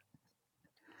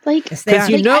 Like, yes, they are.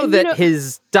 Because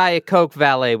his Diet Coke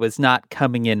valet was not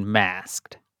coming in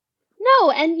masked.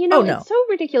 No, and it's so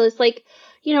ridiculous. Like,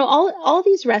 all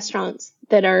these restaurants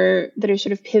that are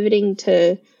sort of pivoting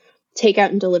to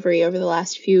takeout and delivery over the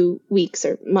last few weeks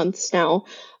or months now,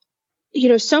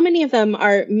 so many of them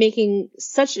are making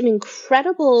such an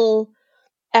incredible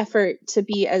effort to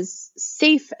be as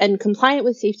safe and compliant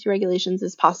with safety regulations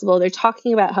as possible. They're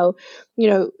talking about how,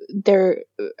 there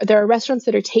are restaurants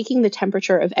that are taking the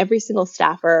temperature of every single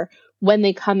staffer when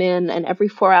they come in and every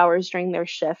 4 hours during their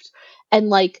shift. And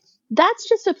like, that's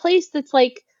just a place that's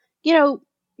like,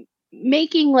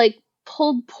 making like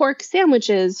pulled pork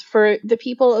sandwiches for the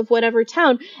people of whatever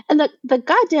town. And the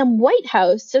goddamn White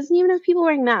House doesn't even have people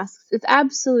wearing masks. It's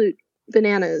absolute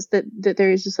bananas that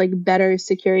there is just like better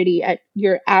security at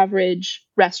your average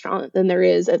restaurant than there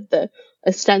is at the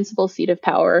ostensible seat of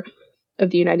power of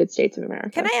the United States of America.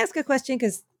 Can I ask a question?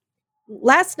 Because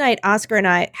last night, Oscar and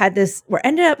I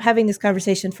ended up having this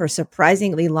conversation for a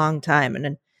surprisingly long time.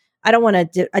 And I don't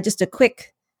want to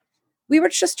we were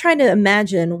just trying to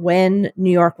imagine when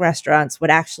New York restaurants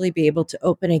would actually be able to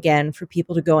open again for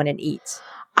people to go in and eat.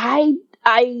 I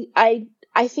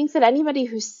think that anybody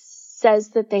who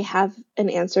says that they have an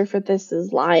answer for this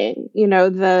is lying.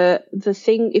 The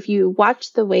thing, if you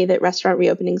watch the way that restaurant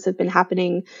reopenings have been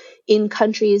happening in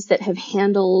countries that have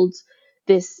handled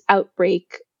this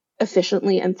outbreak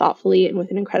efficiently and thoughtfully and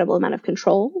with an incredible amount of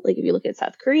control, like if you look at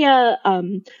South Korea,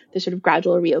 the sort of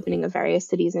gradual reopening of various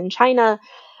cities in China,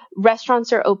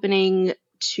 restaurants are opening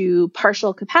to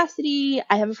partial capacity.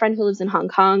 I have a friend who lives in Hong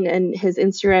Kong, and his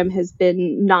Instagram has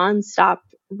been nonstop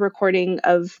recording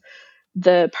of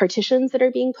the partitions that are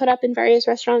being put up in various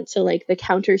restaurants. So like the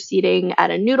counter seating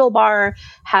at a noodle bar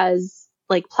has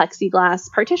like plexiglass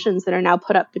partitions that are now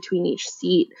put up between each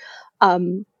seat.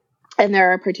 And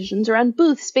there are partitions around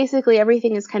booths. Basically,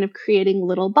 everything is kind of creating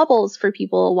little bubbles for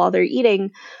people while they're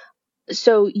eating.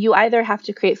 So you either have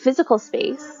to create physical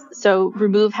space, so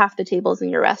remove half the tables in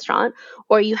your restaurant,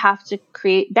 or you have to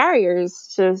create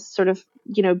barriers to sort of,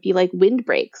 be like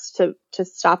windbreaks to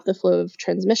stop the flow of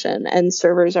transmission. And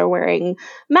servers are wearing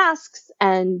masks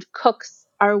and cooks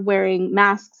are wearing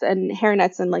masks and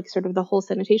hairnets and like sort of the whole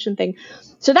sanitation thing.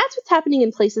 So that's what's happening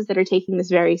in places that are taking this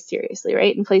very seriously,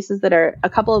 right? In places that are a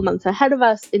couple of months ahead of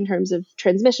us in terms of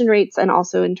transmission rates and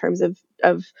also in terms of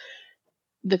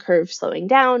the curve slowing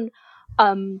down.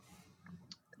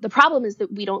 The problem is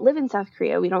that we don't live in South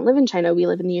Korea. We don't live in China. We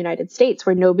live in the United States,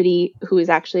 where nobody who is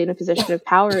actually in a position of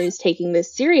power is taking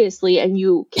this seriously. And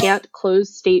you can't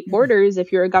close state borders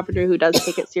if you're a governor who does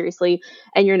take it seriously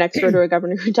and you're next door to a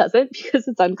governor who doesn't, because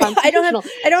it's unconstitutional.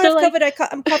 I don't have COVID.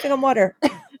 I'm coughing on water.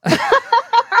 But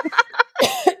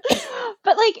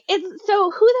like, it's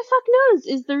so who the fuck knows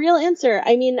is the real answer.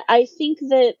 I mean, I think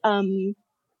that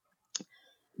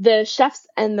the chefs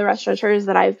and the restaurateurs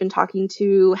that I've been talking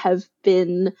to have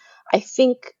been, I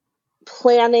think,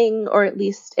 planning or at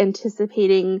least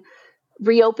anticipating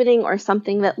reopening or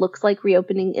something that looks like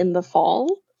reopening in the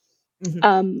fall.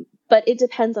 Mm-hmm. But it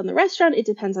depends on the restaurant. It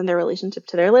depends on their relationship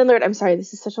to their landlord. I'm sorry,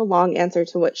 this is such a long answer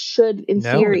to what should, in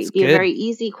theory, be a very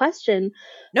easy question.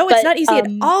 No, it's not easy at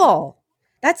all.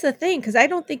 That's the thing, because I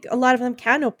don't think a lot of them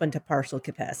can open to partial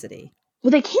capacity. Well,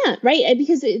 they can't, right?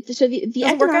 Because the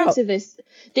economics of this,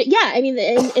 I mean,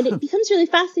 and it becomes really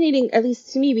fascinating, at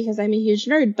least to me, because I'm a huge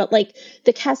nerd. But like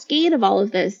the cascade of all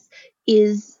of this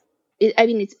it's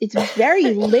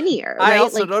very linear. I right?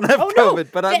 also don't have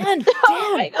COVID, but I'm. Dan.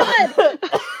 Oh my god!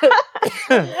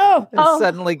 I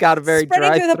suddenly got a very spreading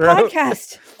dry through throat. the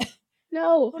podcast.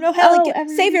 No, Helen,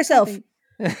 save yourself.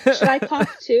 Should I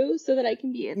cough too, so that I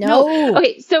can be? No.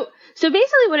 Okay, so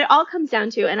basically, what it all comes down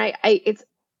to, and I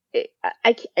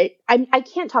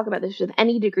can't talk about this with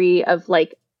any degree of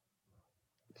like,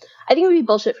 I think it would be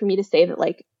bullshit for me to say that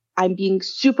like I'm being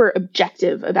super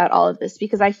objective about all of this,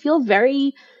 because I feel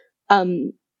very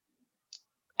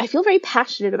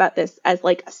passionate about this as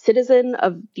like a citizen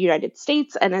of the United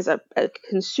States and as a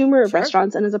consumer of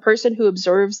restaurants and as a person who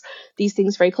observes these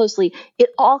things very closely. It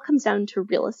all comes down to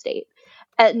real estate.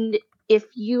 And if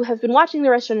you have been watching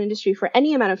the restaurant industry for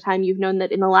any amount of time, you've known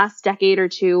that in the last decade or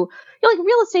two, like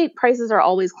real estate prices are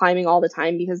always climbing all the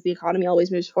time because the economy always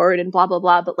moves forward and blah, blah,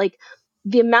 blah. But like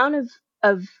the amount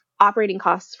of operating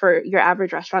costs for your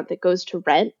average restaurant that goes to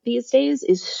rent these days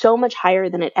is so much higher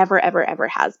than it ever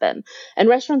has been. And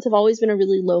restaurants have always been a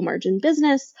really low margin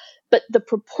business, but the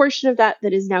proportion of that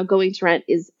is now going to rent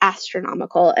is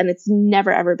astronomical, and it's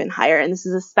never, ever been higher. And this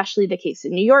is especially the case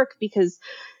in New York, because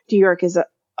New York is a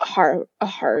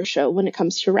horror show when it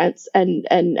comes to rents, and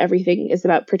everything is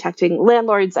about protecting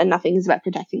landlords and nothing is about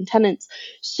protecting tenants.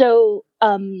 So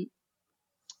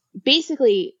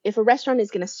basically, if a restaurant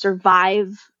is going to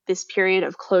survive this period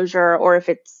of closure, or if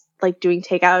it's like doing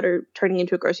takeout or turning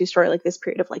into a grocery store, like this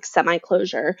period of like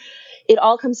semi-closure, it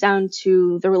all comes down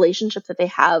to the relationship that they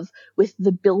have with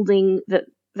the building that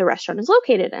the restaurant is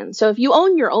located in. So if you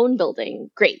own your own building,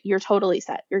 great, you're totally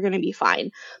set. You're going to be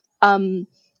fine.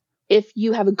 If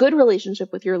you have a good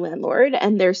relationship with your landlord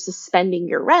and they're suspending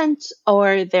your rent,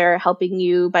 or they're helping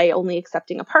you by only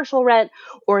accepting a partial rent,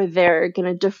 or they're going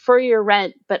to defer your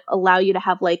rent but allow you to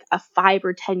have like a 5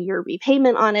 or 10 year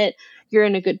repayment on it, you're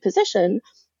in a good position.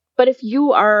 But if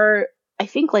you are, I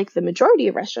think like the majority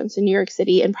of restaurants in New York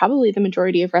City, and probably the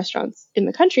majority of restaurants in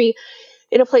the country,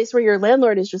 in a place where your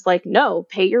landlord is just like, no,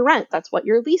 pay your rent, that's what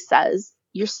your lease says,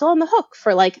 you're still on the hook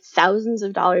for like thousands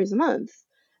of dollars a month.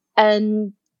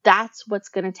 And that's what's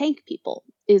going to tank people,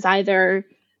 is either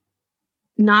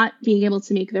not being able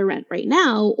to make their rent right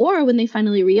now, or when they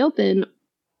finally reopen,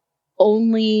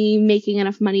 only making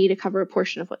enough money to cover a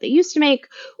portion of what they used to make,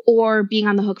 or being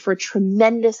on the hook for a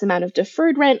tremendous amount of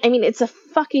deferred rent. I mean, it's a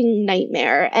fucking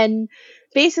nightmare. And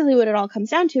basically what it all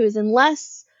comes down to is,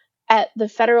 unless at the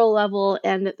federal level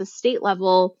and at the state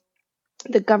level,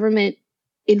 the government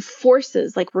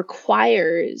enforces, like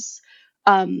requires,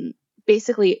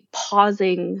 basically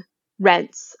pausing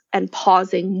rents and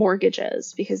pausing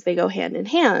mortgages, because they go hand in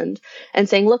hand, and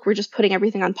saying, look, we're just putting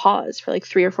everything on pause for like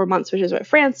 3 or 4 months, which is what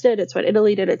France did. It's what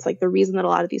Italy did. It's like the reason that a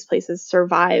lot of these places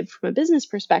survive from a business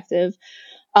perspective.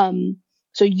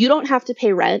 So you don't have to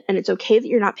pay rent, and it's okay that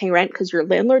you're not paying rent because your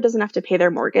landlord doesn't have to pay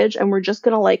their mortgage. And we're just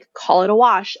going to like call it a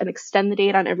wash and extend the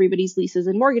date on everybody's leases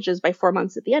and mortgages by 4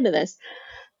 months at the end of this.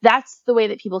 That's the way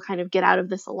that people kind of get out of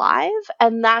this alive.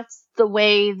 And that's the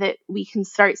way that we can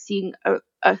start seeing a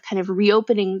kind of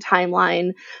reopening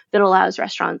timeline that allows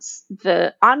restaurants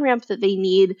the on-ramp that they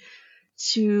need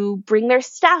to bring their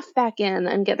staff back in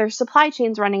and get their supply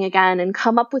chains running again, and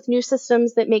come up with new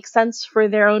systems that make sense for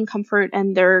their own comfort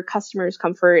and their customers'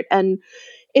 comfort. And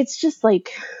it's just like,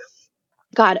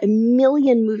 God, a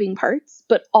million moving parts,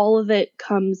 but all of it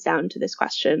comes down to this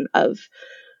question of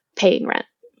paying rent.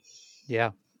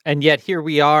 Yeah. And yet here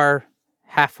we are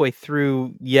halfway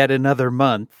through yet another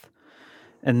month.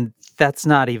 And that's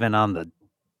not even on the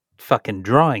fucking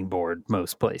drawing board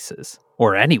most places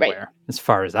or anywhere, as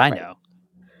far as I know.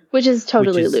 Which is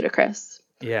totally ludicrous.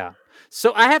 Yeah.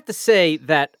 So I have to say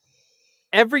that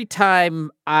every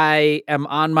time I am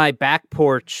on my back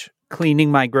porch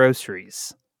cleaning my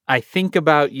groceries, I think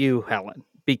about you, Helen,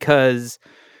 because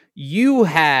you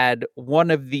had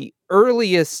one of the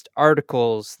earliest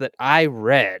articles that I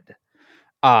read.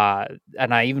 And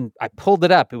I pulled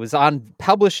it up. It was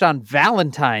published on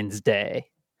Valentine's Day,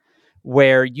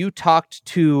 where you talked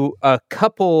to a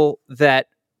couple that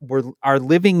are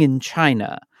living in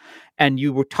China. And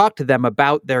you would talk to them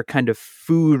about their kind of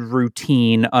food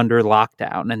routine under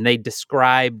lockdown. And they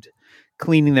described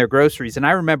cleaning their groceries. And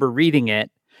I remember reading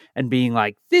it and being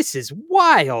like, this is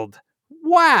wild.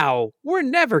 Wow, we're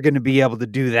never going to be able to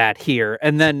do that here.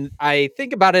 And then I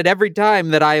think about it every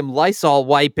time that I am Lysol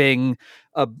wiping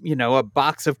a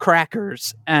box of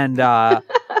crackers. And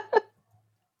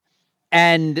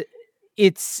and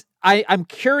I'm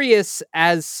curious,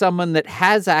 as someone that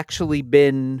has actually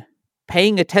been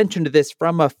paying attention to this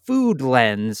from a food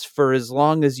lens for as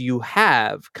long as you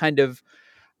have,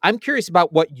 I'm curious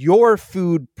about what your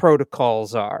food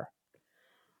protocols are.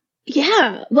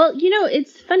 Yeah. Well,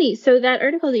 it's funny. So that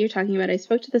article that you're talking about, I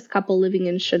spoke to this couple living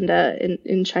in Shunda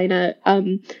in China.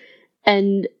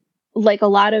 And like a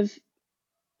lot of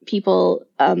people,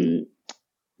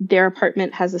 their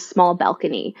apartment has a small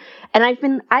balcony. And I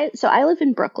live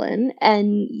in Brooklyn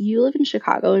and you live in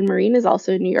Chicago and Maureen is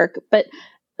also in New York. But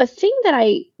a thing that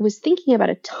I was thinking about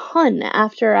a ton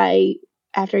after I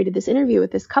did this interview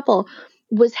with this couple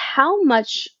was how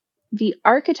much the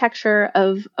architecture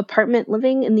of apartment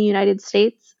living in the United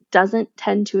States doesn't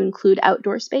tend to include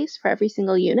outdoor space for every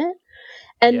single unit.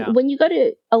 And when you go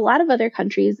to a lot of other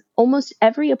countries, almost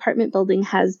every apartment building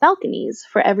has balconies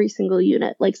for every single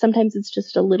unit. Like sometimes it's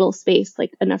just a little space,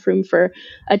 like enough room for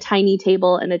a tiny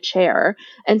table and a chair.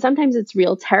 And sometimes it's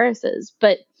real terraces.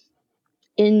 But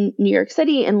in New York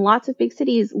City and lots of big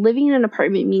cities, living in an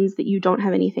apartment means that you don't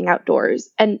have anything outdoors.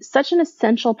 And such an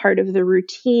essential part of the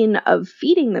routine of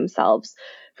feeding themselves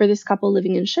for this couple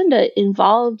living in Shunda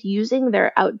involved using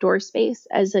their outdoor space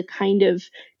as a kind of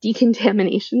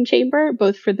decontamination chamber,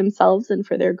 both for themselves and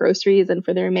for their groceries and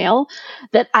for their mail,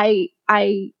 that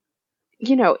it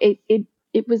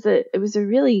was a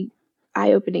really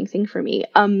eye-opening thing for me.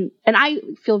 And I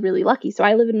feel really lucky. So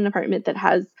I live in an apartment that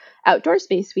has outdoor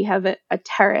space. We have a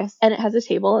terrace and it has a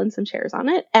table and some chairs on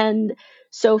it. And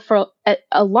so for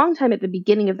a long time at the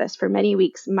beginning of this, for many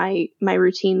weeks, my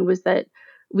routine was that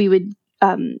we would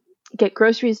get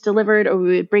groceries delivered or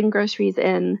we would bring groceries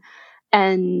in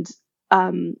and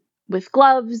with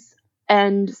gloves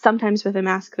and sometimes with a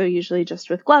mask, though usually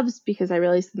just with gloves because I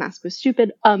realized the mask was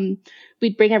stupid.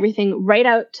 We'd bring everything right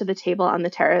out to the table on the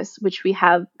terrace, which we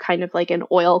have kind of like an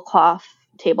oilcloth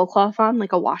tablecloth on,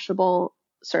 like a washable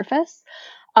surface.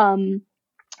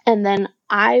 And then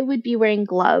I would be wearing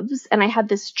gloves and I had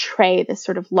this tray, this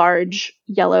sort of large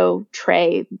yellow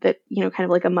tray that, kind of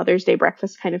like a Mother's Day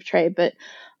breakfast kind of tray. But,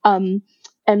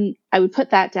 and I would put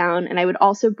that down and I would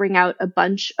also bring out a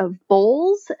bunch of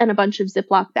bowls and a bunch of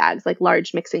Ziploc bags, like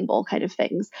large mixing bowl kind of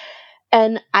things.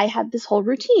 And I had this whole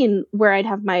routine where I'd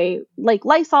have my like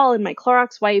Lysol and my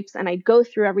Clorox wipes and I'd go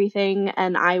through everything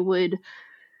and I would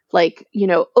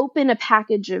open a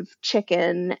package of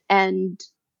chicken and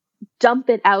dump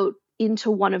it out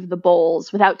into one of the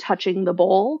bowls without touching the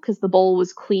bowl because the bowl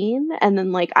was clean. And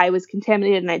then I was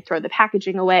contaminated and I'd throw the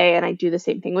packaging away and I'd do the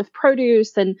same thing with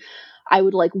produce. And I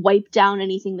would wipe down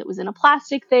anything that was in a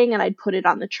plastic thing and I'd put it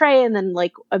on the tray. And then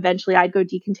eventually I'd go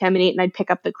decontaminate and I'd pick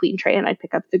up the clean tray and I'd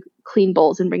pick up the clean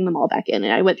bowls and bring them all back in.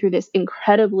 And I went through this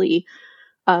incredibly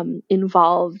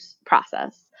involved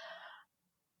process.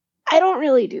 I don't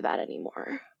really do that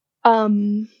anymore.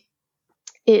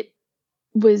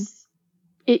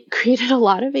 It created a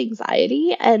lot of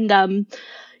anxiety and,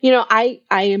 I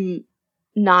am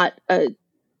not a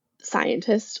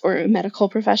scientist or a medical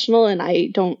professional and I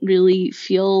don't really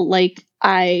feel like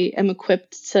I am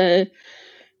equipped to,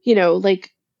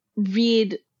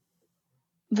 read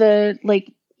the,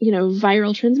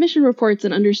 viral transmission reports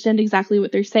and understand exactly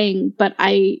what they're saying, but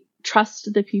I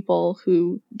trust the people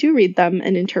who do read them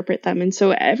and interpret them. And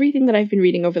so everything that I've been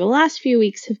reading over the last few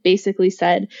weeks have basically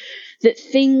said that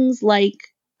things like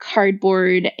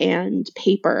cardboard and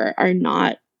paper are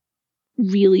not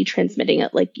really transmitting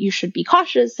it. You should be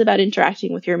cautious about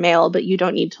interacting with your mail, but you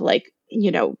don't need to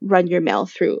run your mail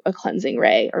through a cleansing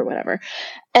ray or whatever.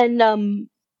 And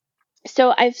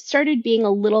so I've started being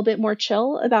a little bit more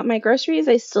chill about my groceries.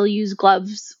 I still use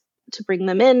gloves to bring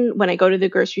them in. When I go to the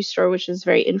grocery store, which is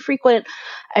very infrequent,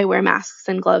 I wear masks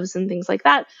and gloves and things like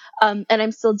that. And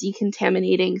I'm still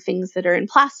decontaminating things that are in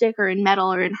plastic or in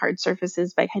metal or in hard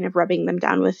surfaces by kind of rubbing them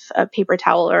down with a paper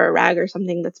towel or a rag or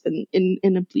something that's been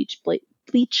in a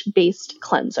bleach-based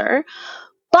cleanser.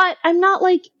 But I'm not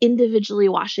like individually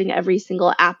washing every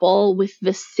single apple with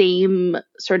the same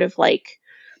sort of like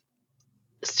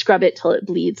scrub it till it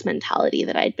bleeds mentality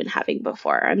that I'd been having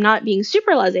before. I'm not being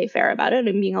super laissez-faire about it.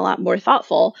 I'm being a lot more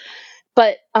thoughtful.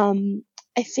 But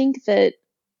I think that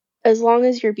as long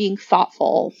as you're being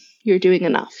thoughtful, you're doing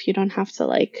enough. You don't have to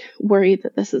like worry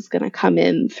that this is going to come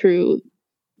in through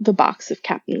the box of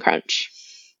Captain Crunch.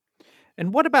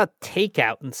 And what about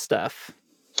takeout and stuff?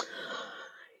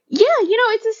 Yeah,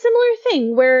 it's a similar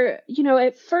thing where,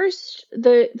 at first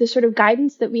the sort of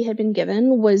guidance that we had been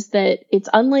given was that it's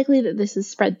unlikely that this is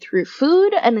spread through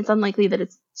food, and it's unlikely that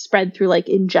it's spread through like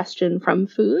ingestion from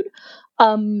food.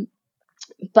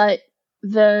 But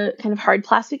the kind of hard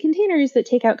plastic containers that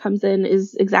takeout comes in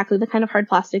is exactly the kind of hard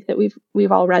plastic that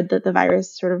we've all read that the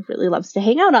virus sort of really loves to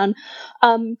hang out on.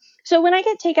 So when I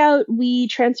get takeout, we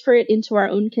transfer it into our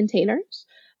own containers.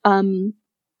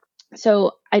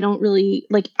 So I don't really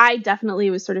I definitely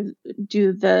was sort of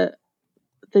do the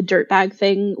dirt bag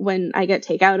thing when I get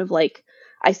takeout of like,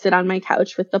 I sit on my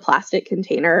couch with the plastic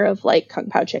container of like Kung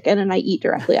Pao chicken and I eat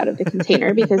directly out of the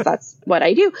container because that's what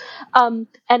I do. And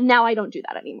now I don't do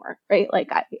that anymore. Right.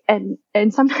 And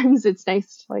sometimes it's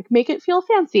nice to like make it feel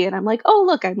fancy. And I'm like, oh,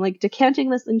 look, I'm like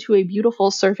decanting this into a beautiful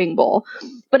serving bowl.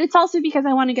 But it's also because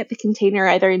I want to get the container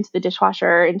either into the dishwasher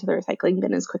or into the recycling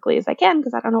bin as quickly as I can,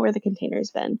 because I don't know where the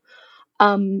container's been.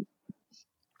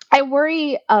 I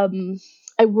worry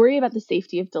about the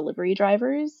safety of delivery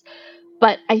drivers,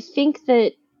 but I think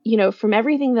that, from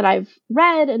everything that I've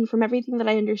read and from everything that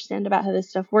I understand about how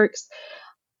this stuff works,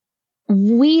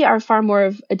 we are far more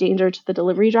of a danger to the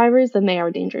delivery drivers than they are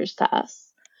dangers to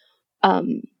us.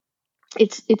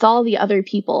 It's all the other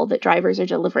people that drivers are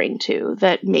delivering to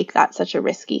that make that such a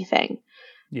risky thing.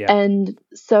 Yeah. And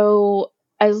so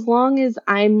as long as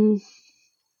I'm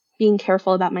being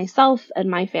careful about myself and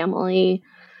my family,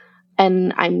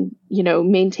 and I'm,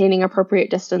 maintaining appropriate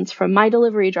distance from my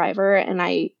delivery driver, and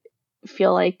I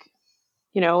feel like,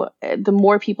 the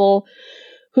more people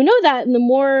who know that, and the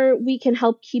more we can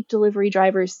help keep delivery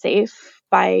drivers safe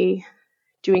by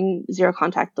doing zero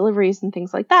contact deliveries and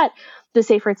things like that, the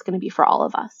safer it's going to be for all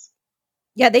of us.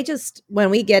 Yeah, when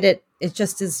we get it, it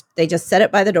just is, they just set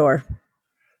it by the door.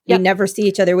 We never see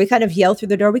each other. We kind of yell through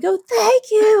the door. We go, thank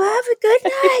you. Have a good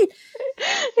night.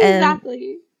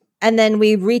 Exactly. And then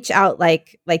we reach out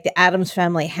like the Addams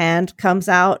Family hand comes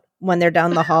out when they're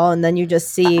down the hall. And then you just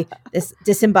see this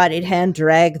disembodied hand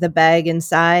drag the bag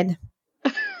inside.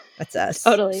 That's us.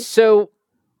 Totally. So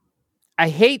I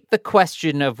hate the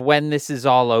question of when this is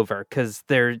all over, because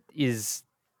that is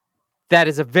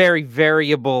a very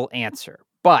variable answer.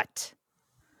 But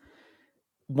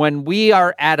when we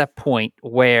are at a point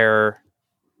where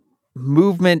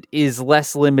movement is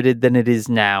less limited than it is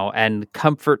now and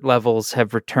comfort levels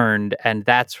have returned and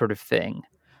that sort of thing,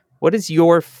 what is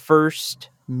your first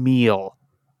meal?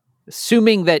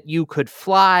 Assuming that you could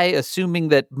fly, assuming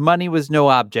that money was no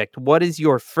object, what is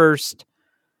your first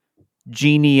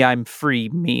Genie, I'm free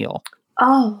meal?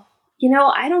 Oh,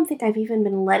 I don't think I've even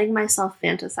been letting myself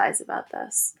fantasize about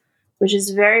this, which is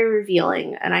very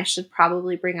revealing, and I should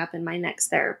probably bring up in my next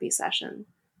therapy session.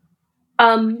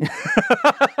 I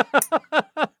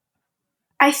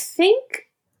think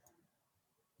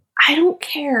I don't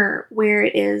care where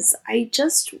it is. I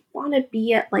just want to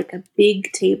be at like a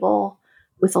big table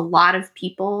with a lot of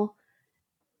people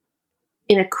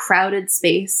in a crowded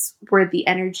space where the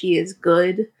energy is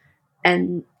good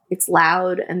and it's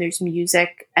loud and there's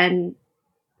music and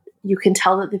you can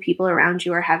tell that the people around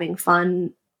you are having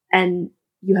fun and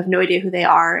you have no idea who they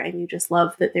are and you just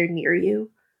love that they're near you.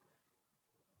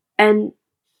 And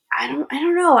I'm a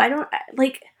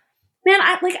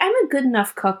good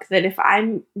enough cook that if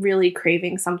I'm really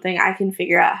craving something, I can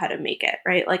figure out how to make it,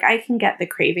 right? Like I can get the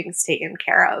cravings taken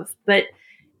care of, but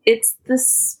it's the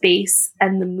space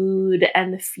and the mood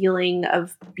and the feeling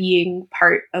of being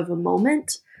part of a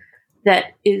moment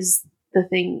that is the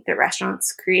thing that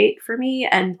restaurants create for me,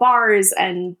 and bars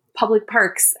and public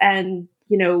parks and,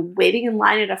 waiting in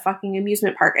line at a fucking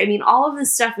amusement park. I mean, all of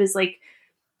this stuff is like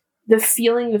the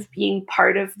feeling of being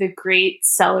part of the great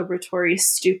celebratory,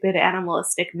 stupid,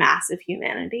 animalistic mass of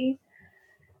humanity.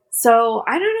 So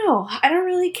I don't know. I don't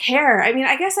really care. I mean,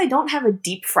 I guess I don't have a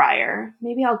deep fryer.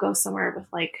 Maybe I'll go somewhere with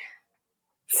like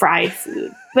fried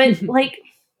food, but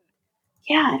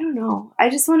yeah, I don't know. I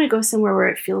just want to go somewhere where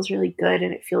it feels really good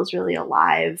and it feels really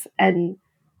alive. And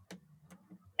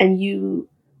and you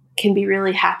can be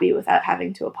really happy without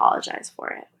having to apologize for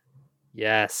it.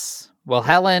 Yes. Well,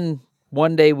 Helen,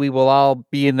 one day we will all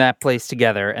be in that place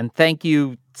together. And thank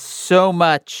you so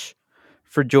much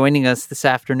for joining us this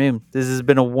afternoon. This has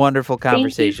been a wonderful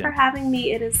conversation. Thank you for having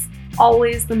me. It is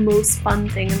always the most fun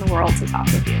thing in the world to talk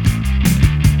with you.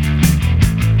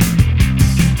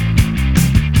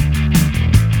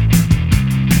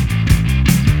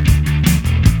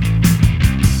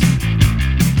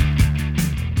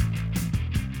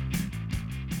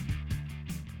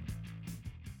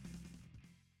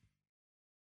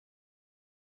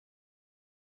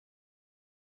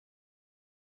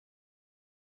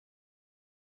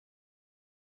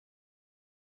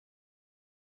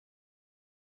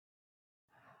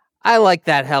 I like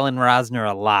that Helen Rosner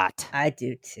a lot. I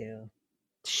do too.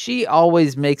 She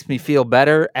always makes me feel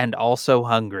better and also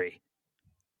hungry.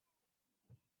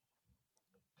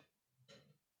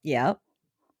 Yep.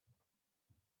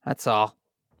 That's all.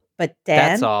 But Dan,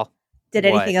 That's all. did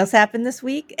What? anything else happen this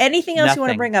week? Anything else you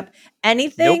want to Nothing. bring up?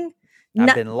 Anything? Nope.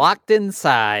 I've been locked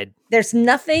inside. There's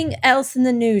nothing else in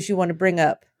the news you want to bring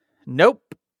up.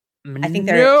 Nope. I think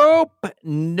there- Nope.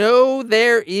 No,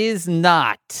 there is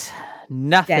not.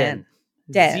 Nothing.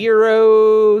 Dan.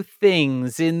 0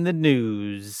 things in the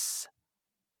news.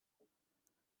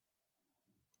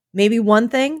 Maybe one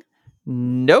thing?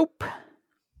 Nope.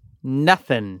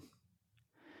 Nothing.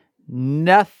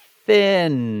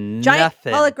 Nothing. Giant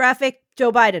Nothing. holographic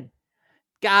Joe Biden.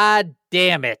 God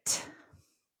damn it.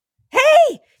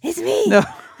 Hey, it's me. No.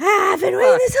 I've been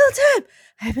waiting this whole time.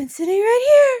 I've been sitting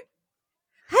right here.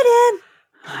 Hi, Dan.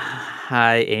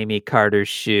 Hi, Amy Carter's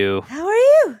shoe. How are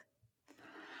you?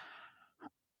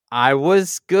 I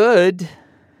was good.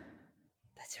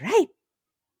 That's right.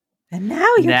 And now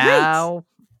you're Now,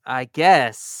 I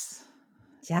guess.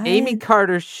 great. Giant. Amy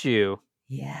Carter's shoe.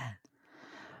 Yeah.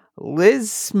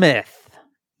 Liz Smith,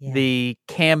 Yeah. the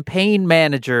campaign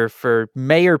manager for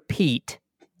Mayor Pete,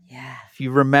 Yeah. if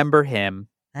you remember him,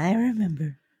 I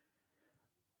remember.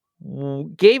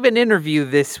 gave an interview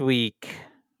this week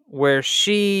where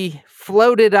she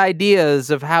floated ideas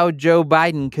of how Joe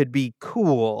Biden could be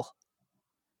cool.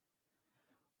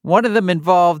 One of them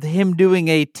involved him doing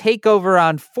a takeover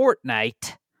on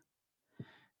Fortnite,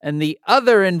 and the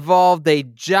other involved a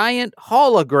giant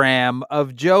hologram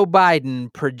of Joe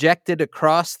Biden projected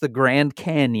across the Grand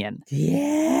Canyon.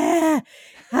 Yeah.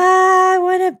 I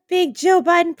want a big Joe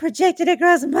Biden projected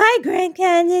across my Grand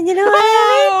Canyon. You know what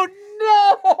I mean?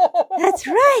 Oh, no! That's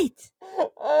right.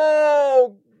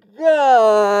 Oh,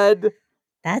 God.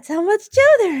 That's how much Joe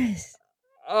there is.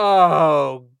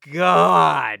 Oh,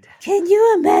 God. Can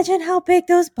you imagine how big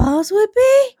those balls would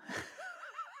be?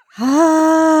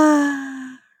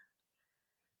 Ah.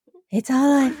 It's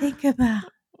all I think about.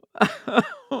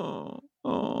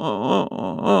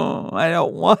 I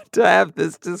don't want to have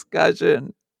this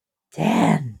discussion.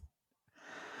 Dan,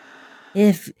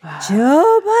 if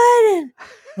Joe Biden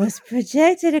was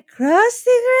projected across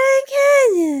the Grand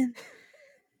Canyon,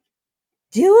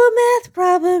 do a math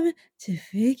problem to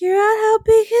figure out how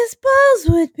big his balls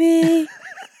would be.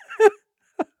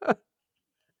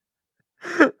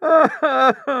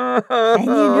 And you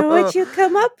know what you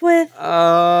come up with.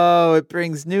 Oh, it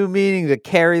brings new meaning to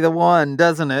carry the one,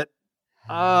 doesn't it?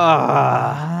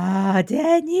 Ah. Ah,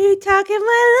 Dan, you talking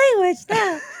my language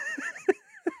now.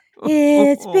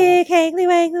 It's big, hangly,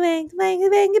 wangly, wangly, wangly,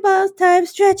 wangly balls time,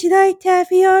 stretchy like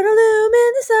taffy on a loom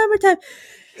in the summertime.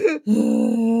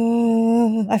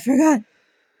 I forgot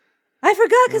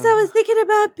because I was thinking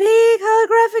about big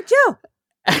holographic Joe.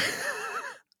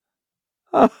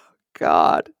 Oh,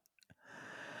 God.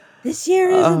 This year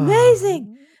is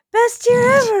amazing. Best year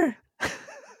ever.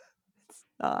 It's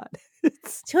not.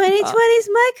 It's 2020 is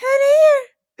my kind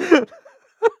of year.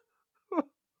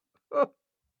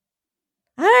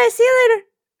 All right, see you later.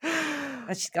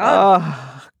 Oh, she's gone.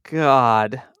 Oh,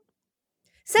 God.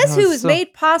 Says That Who was is so-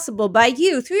 made possible by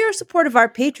you through your support of our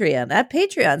Patreon at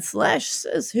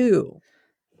Patreon/SaysWho.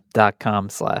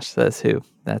 .com/sayswho.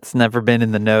 That's never been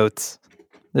in the notes.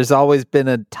 There's always been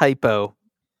a typo.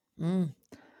 Mm.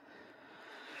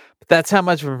 But that's how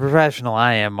much of a professional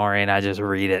I am, Maureen. I just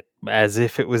read it as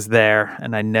if it was there,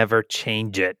 and I never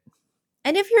change it.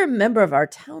 And if you're a member of our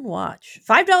Town Watch,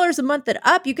 $5 a month and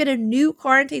up, you get a new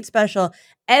quarantine special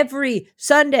every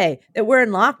Sunday that we're in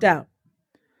lockdown.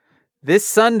 This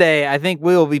Sunday, I think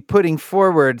we will be putting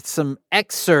forward some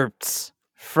excerpts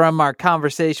from our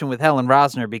conversation with Helen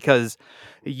Rosner, because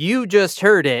you just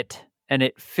heard it and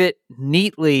it fit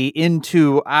neatly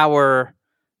into our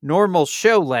normal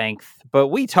show length, but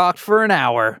we talked for an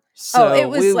hour. So it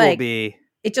was we will like- be.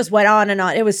 It just went on and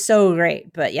on. It was so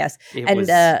great. But yes. It And was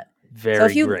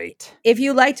Very great. If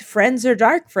you liked Friends or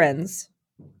Dark Friends,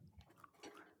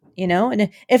 and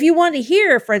if you want to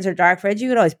hear Friends or Dark Friends, you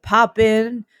could always pop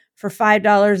in for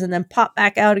 $5 and then pop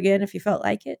back out again if you felt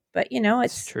like it. But,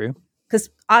 it's true. Because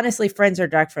honestly, Friends or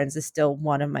Dark Friends is still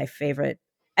one of my favorite.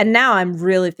 And now I'm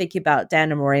really thinking about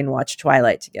Dan and Maureen watch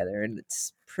Twilight together, and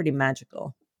it's pretty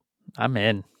magical. I'm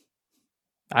in.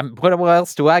 What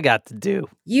else do I got to do?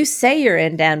 You say you're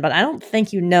in, Dan, but I don't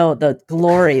think you know the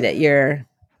glory that you're...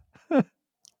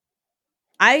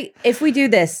 If we do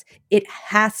this, it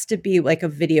has to be like a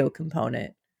video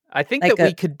component. I think that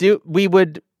we could do. We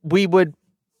would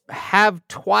have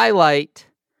Twilight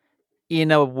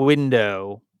in a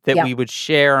window that we would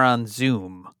share on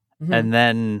Zoom, and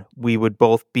then we would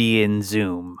both be in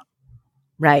Zoom,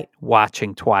 right,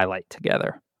 watching Twilight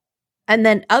together. And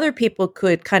then other people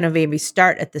could kind of maybe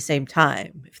start at the same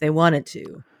time if they wanted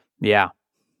to. Yeah.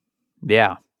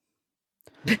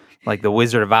 Like the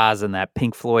Wizard of Oz and that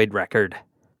Pink Floyd record.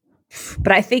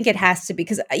 But I think it has to be,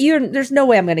 because there's no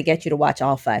way I'm going to get you to watch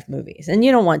all 5 movies, and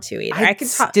you don't want to either. I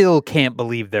still can't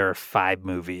believe there are 5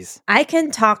 movies. I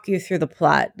can talk you through the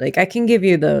plot. Like, I can give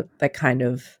you the kind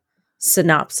of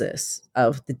synopsis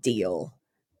of the deal.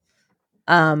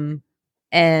 And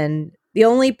the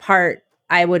only part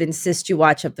I would insist you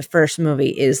watch of the first movie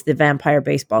is the vampire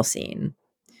baseball scene.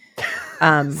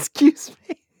 Excuse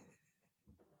me.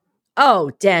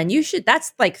 Oh, Dan, you should.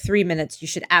 That's like 3 minutes. You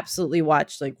should absolutely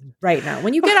watch like right now.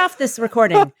 When you get off this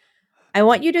recording, I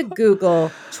want you to Google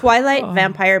Twilight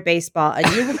Vampire Baseball, and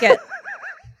you will get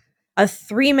a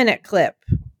 3-minute clip,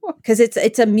 because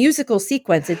it's a musical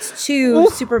sequence. It's two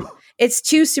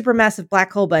Supermassive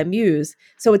Black Hole by Muse.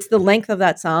 So it's the length of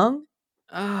that song,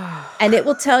 and it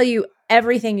will tell you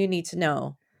everything you need to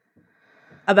know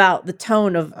about the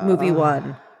tone of movie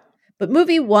 1. But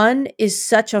movie 1 is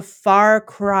such a far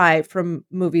cry from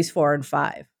movies 4 and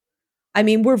 5. I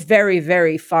mean, we're very,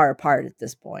 very far apart at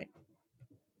this point.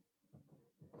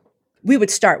 We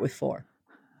would start with 4.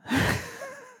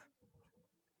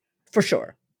 For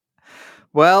sure.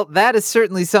 Well, that is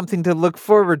certainly something to look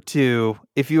forward to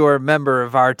if you are a member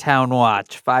of our Town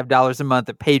Watch. $5 a month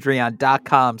at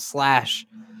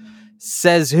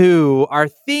patreon.com/sayswho. Our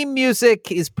theme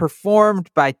music is performed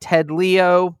by Ted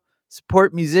Leo.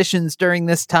 Support musicians during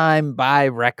this time. Buy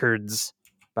records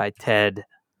by Ted.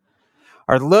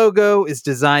 Our logo is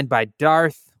designed by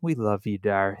Darth. We love you,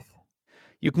 Darth.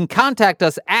 You can contact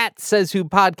us at Says Who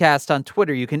Podcast on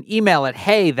Twitter. You can email at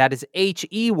hey, that is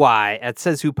HEY, at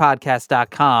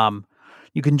sayswhopodcast.com.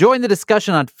 You can join the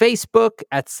discussion on Facebook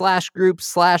at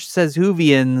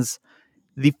 /group/SaysWhovians.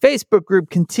 The Facebook group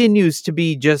continues to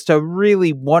be just a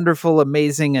really wonderful,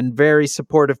 amazing, and very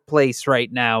supportive place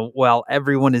right now while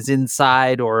everyone is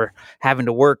inside or having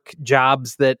to work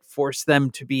jobs that force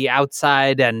them to be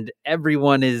outside, and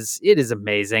it is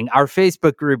amazing. Our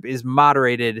Facebook group is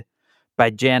moderated by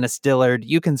Janice Dillard.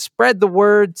 You can spread the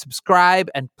word, subscribe,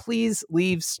 and please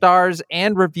leave stars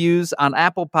and reviews on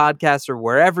Apple Podcasts or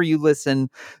wherever you listen.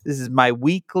 This is my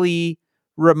weekly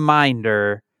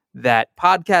reminder that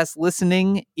podcast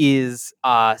listening is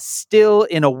still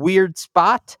in a weird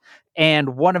spot.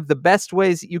 And one of the best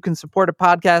ways that you can support a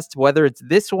podcast, whether it's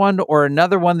this one or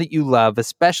another one that you love,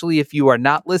 especially if you are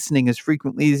not listening as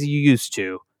frequently as you used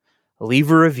to, leave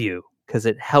a review, because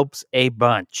it helps a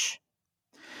bunch.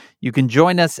 You can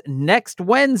join us next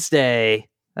Wednesday.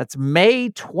 That's May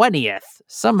 20th.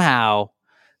 Somehow,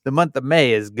 the month of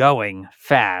May is going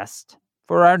fast.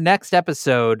 For our next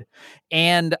episode,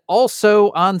 and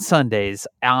also on Sundays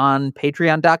on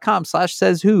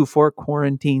patreon.com/sayswho for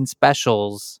quarantine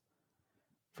specials.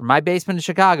 From my basement in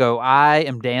Chicago, I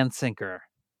am Dan Sinker.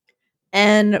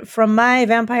 And from my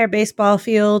vampire baseball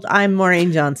field, I'm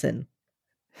Maureen Johnson.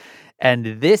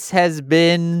 And this has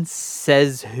been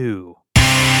Says Who.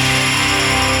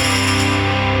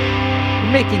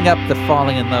 You're making up the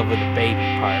falling in love with a baby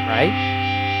part,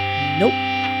 right? Nope.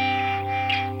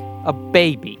 A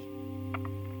baby.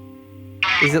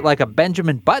 Is it like a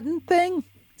Benjamin Button thing?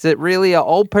 Is it really an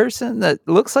old person that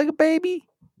looks like a baby?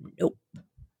 Nope.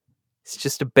 It's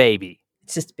just a baby.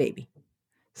 It's just a baby.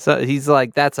 So he's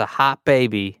like, that's a hot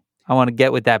baby. I want to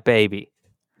get with that baby.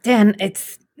 Dan,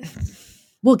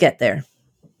 we'll get there.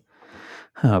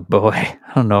 Oh boy. I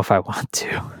don't know if I want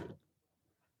to.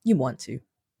 You want to.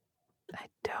 I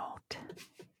don't.